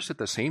the universe at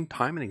the same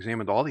time and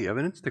examined all the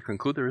evidence to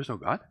conclude there is no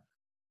God?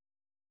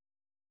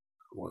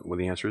 Well,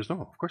 the answer is no.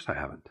 Of course I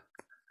haven't.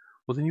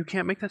 Well, then you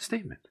can't make that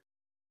statement.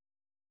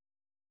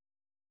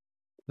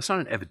 That's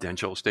not an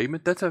evidential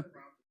statement. That's a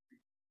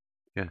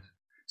yes.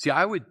 See,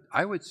 I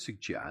would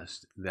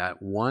suggest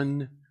that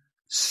one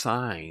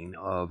sign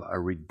of a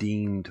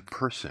redeemed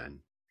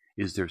person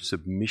is their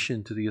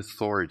submission to the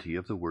authority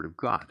of the Word of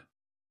God.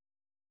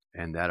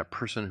 And that a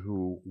person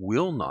who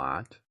will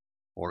not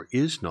or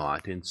is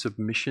not in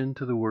submission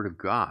to the Word of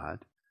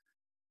God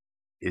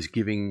is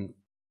giving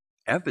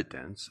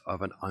evidence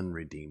of an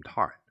unredeemed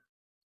heart.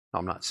 Now,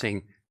 I'm not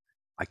saying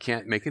I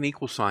can't make an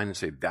equal sign and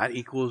say that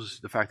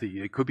equals the fact that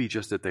it could be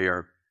just that they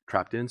are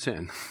trapped in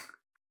sin.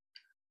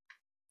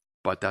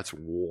 But that's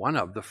one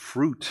of the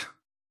fruit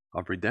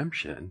of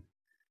redemption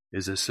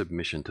is a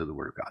submission to the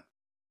Word of God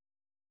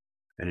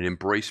and an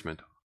embracement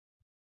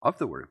of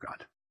the Word of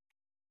God.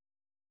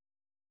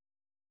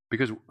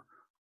 Because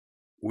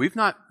we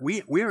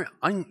are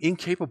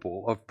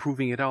incapable of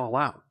proving it all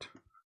out.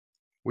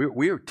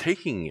 We are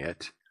taking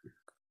it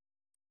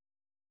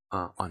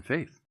on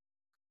faith.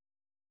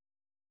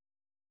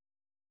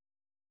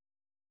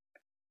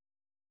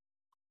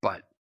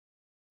 But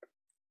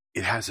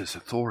it has this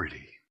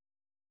authority.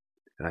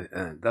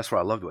 And that's what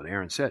I loved what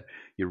Aaron said.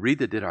 You read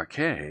the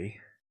Didache,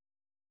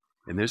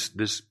 and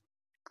there's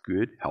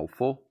good,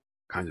 helpful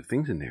kinds of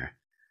things in there.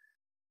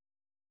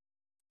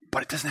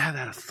 But it doesn't have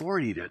that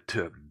authority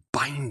to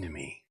bind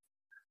me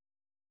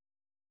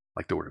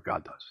like the Word of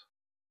God does.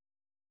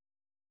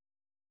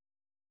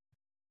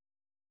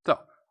 So,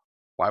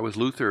 why was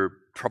Luther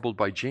troubled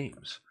by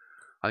James?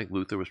 I think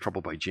Luther was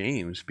troubled by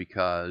James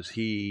because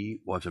he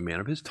was a man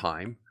of his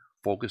time,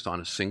 focused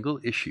on a single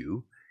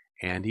issue,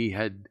 and he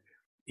had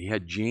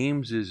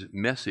James's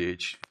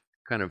message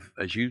kind of,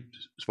 as you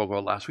spoke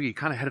about last week, he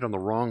kind of had it on the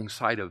wrong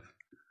side of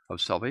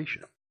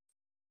salvation.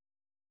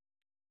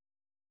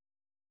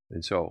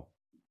 And so,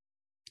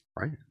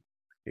 right,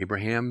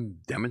 Abraham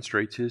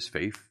demonstrates his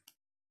faith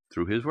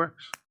through his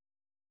works.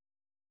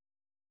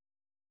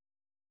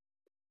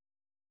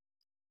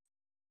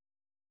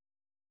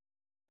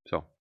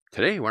 So,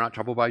 today we're not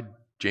troubled by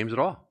James at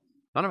all.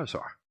 None of us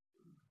are.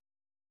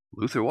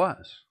 Luther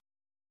was.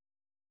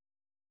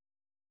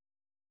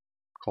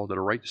 Called it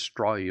a right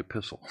strawy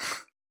epistle.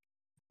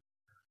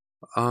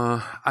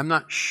 I'm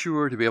not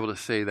sure to be able to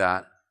say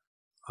that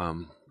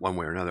one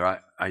way or another.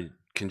 I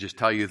can just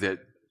tell you that,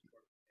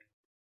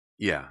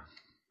 yeah,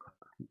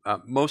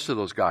 most of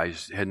those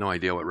guys had no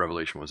idea what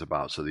Revelation was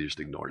about, so they just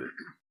ignored it.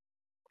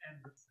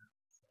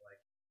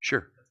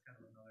 Sure.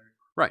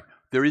 Right.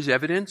 There is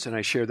evidence, and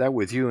I shared that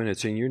with you, and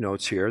it's in your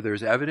notes here.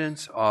 There's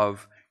evidence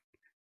of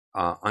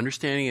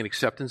understanding and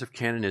acceptance of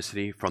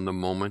canonicity from the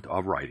moment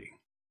of writing.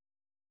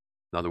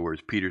 In other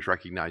words, Peter's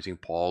recognizing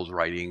Paul's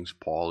writings.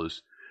 Paul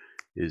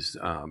is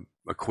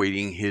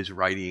equating his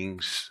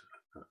writings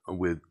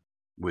with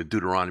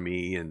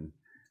Deuteronomy and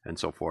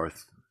so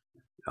forth.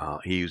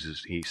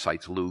 He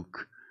cites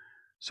Luke.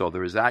 So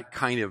there is that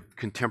kind of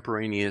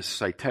contemporaneous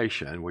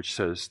citation which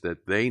says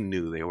that they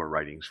knew they were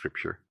writing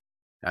Scripture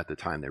at the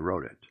time they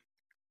wrote it.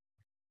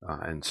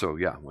 And so,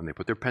 yeah, when they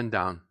put their pen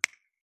down,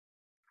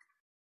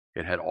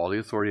 it had all the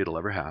authority it'll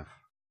ever have.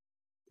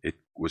 It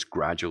was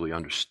gradually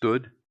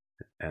understood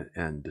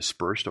and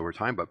dispersed over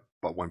time. But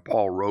when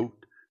Paul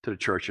wrote to the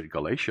church at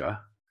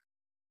Galatia,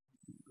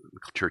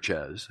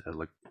 churches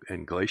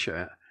in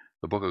Galatia,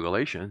 the book of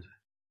Galatians,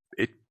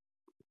 it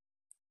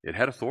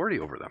had authority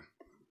over them.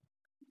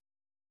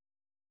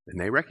 And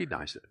they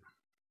recognized it.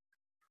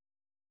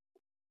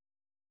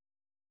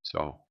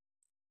 So,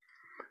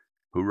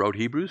 who wrote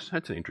Hebrews?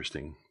 That's an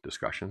interesting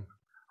discussion.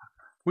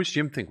 Which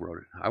Jim think wrote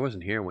it? I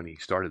wasn't here when he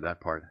started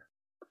that part.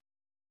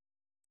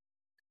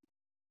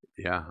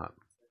 Yeah.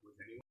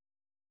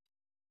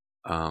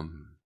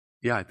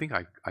 Yeah, I think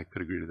I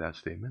could agree to that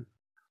statement.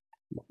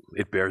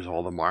 It bears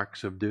all the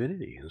marks of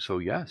divinity. And so,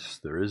 yes,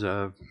 there is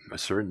a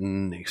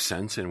certain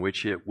sense in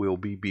which it will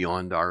be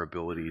beyond our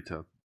ability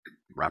to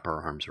wrap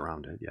our arms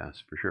around it.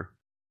 Yes, for sure.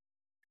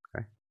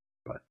 Okay.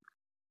 But,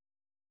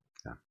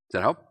 yeah. Does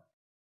that help?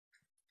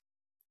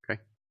 Okay.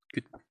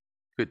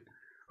 Good.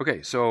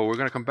 Okay, so we're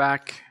going to come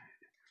back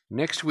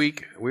next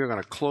week. We're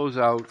going to close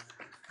out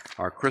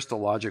our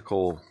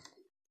Christological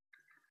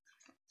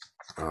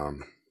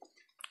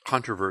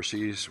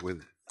controversies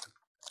with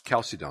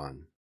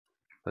Chalcedon.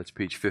 That's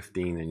page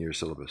 15 in your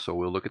syllabus. So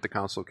we'll look at the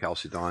Council of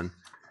Chalcedon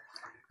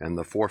and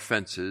the four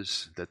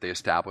fences that they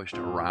established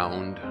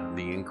around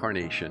the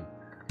incarnation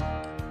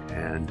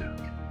and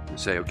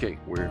say, okay,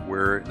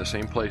 we're in the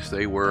same place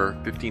they were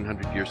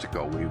 1,500 years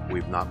ago.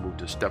 We've not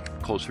moved a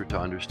step closer to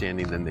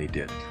understanding than they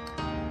did.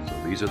 So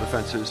these are the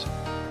fences.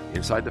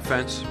 Inside the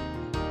fence,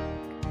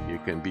 you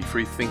can be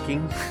free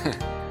thinking.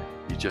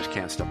 You just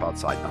can't step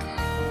outside them.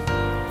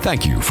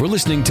 Thank you for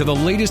listening to the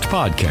latest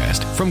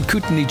podcast from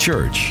Kootenai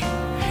Church.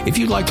 If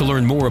you'd like to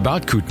learn more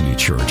about Kootenai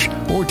Church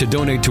or to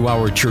donate to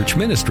our church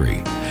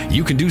ministry,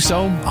 you can do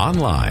so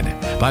online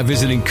by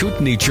visiting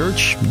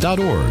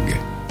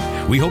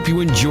kootenaichurch.org. We hope you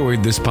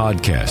enjoyed this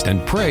podcast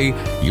and pray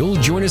you'll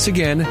join us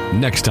again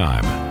next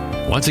time.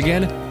 Once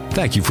again,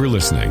 thank you for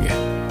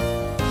listening.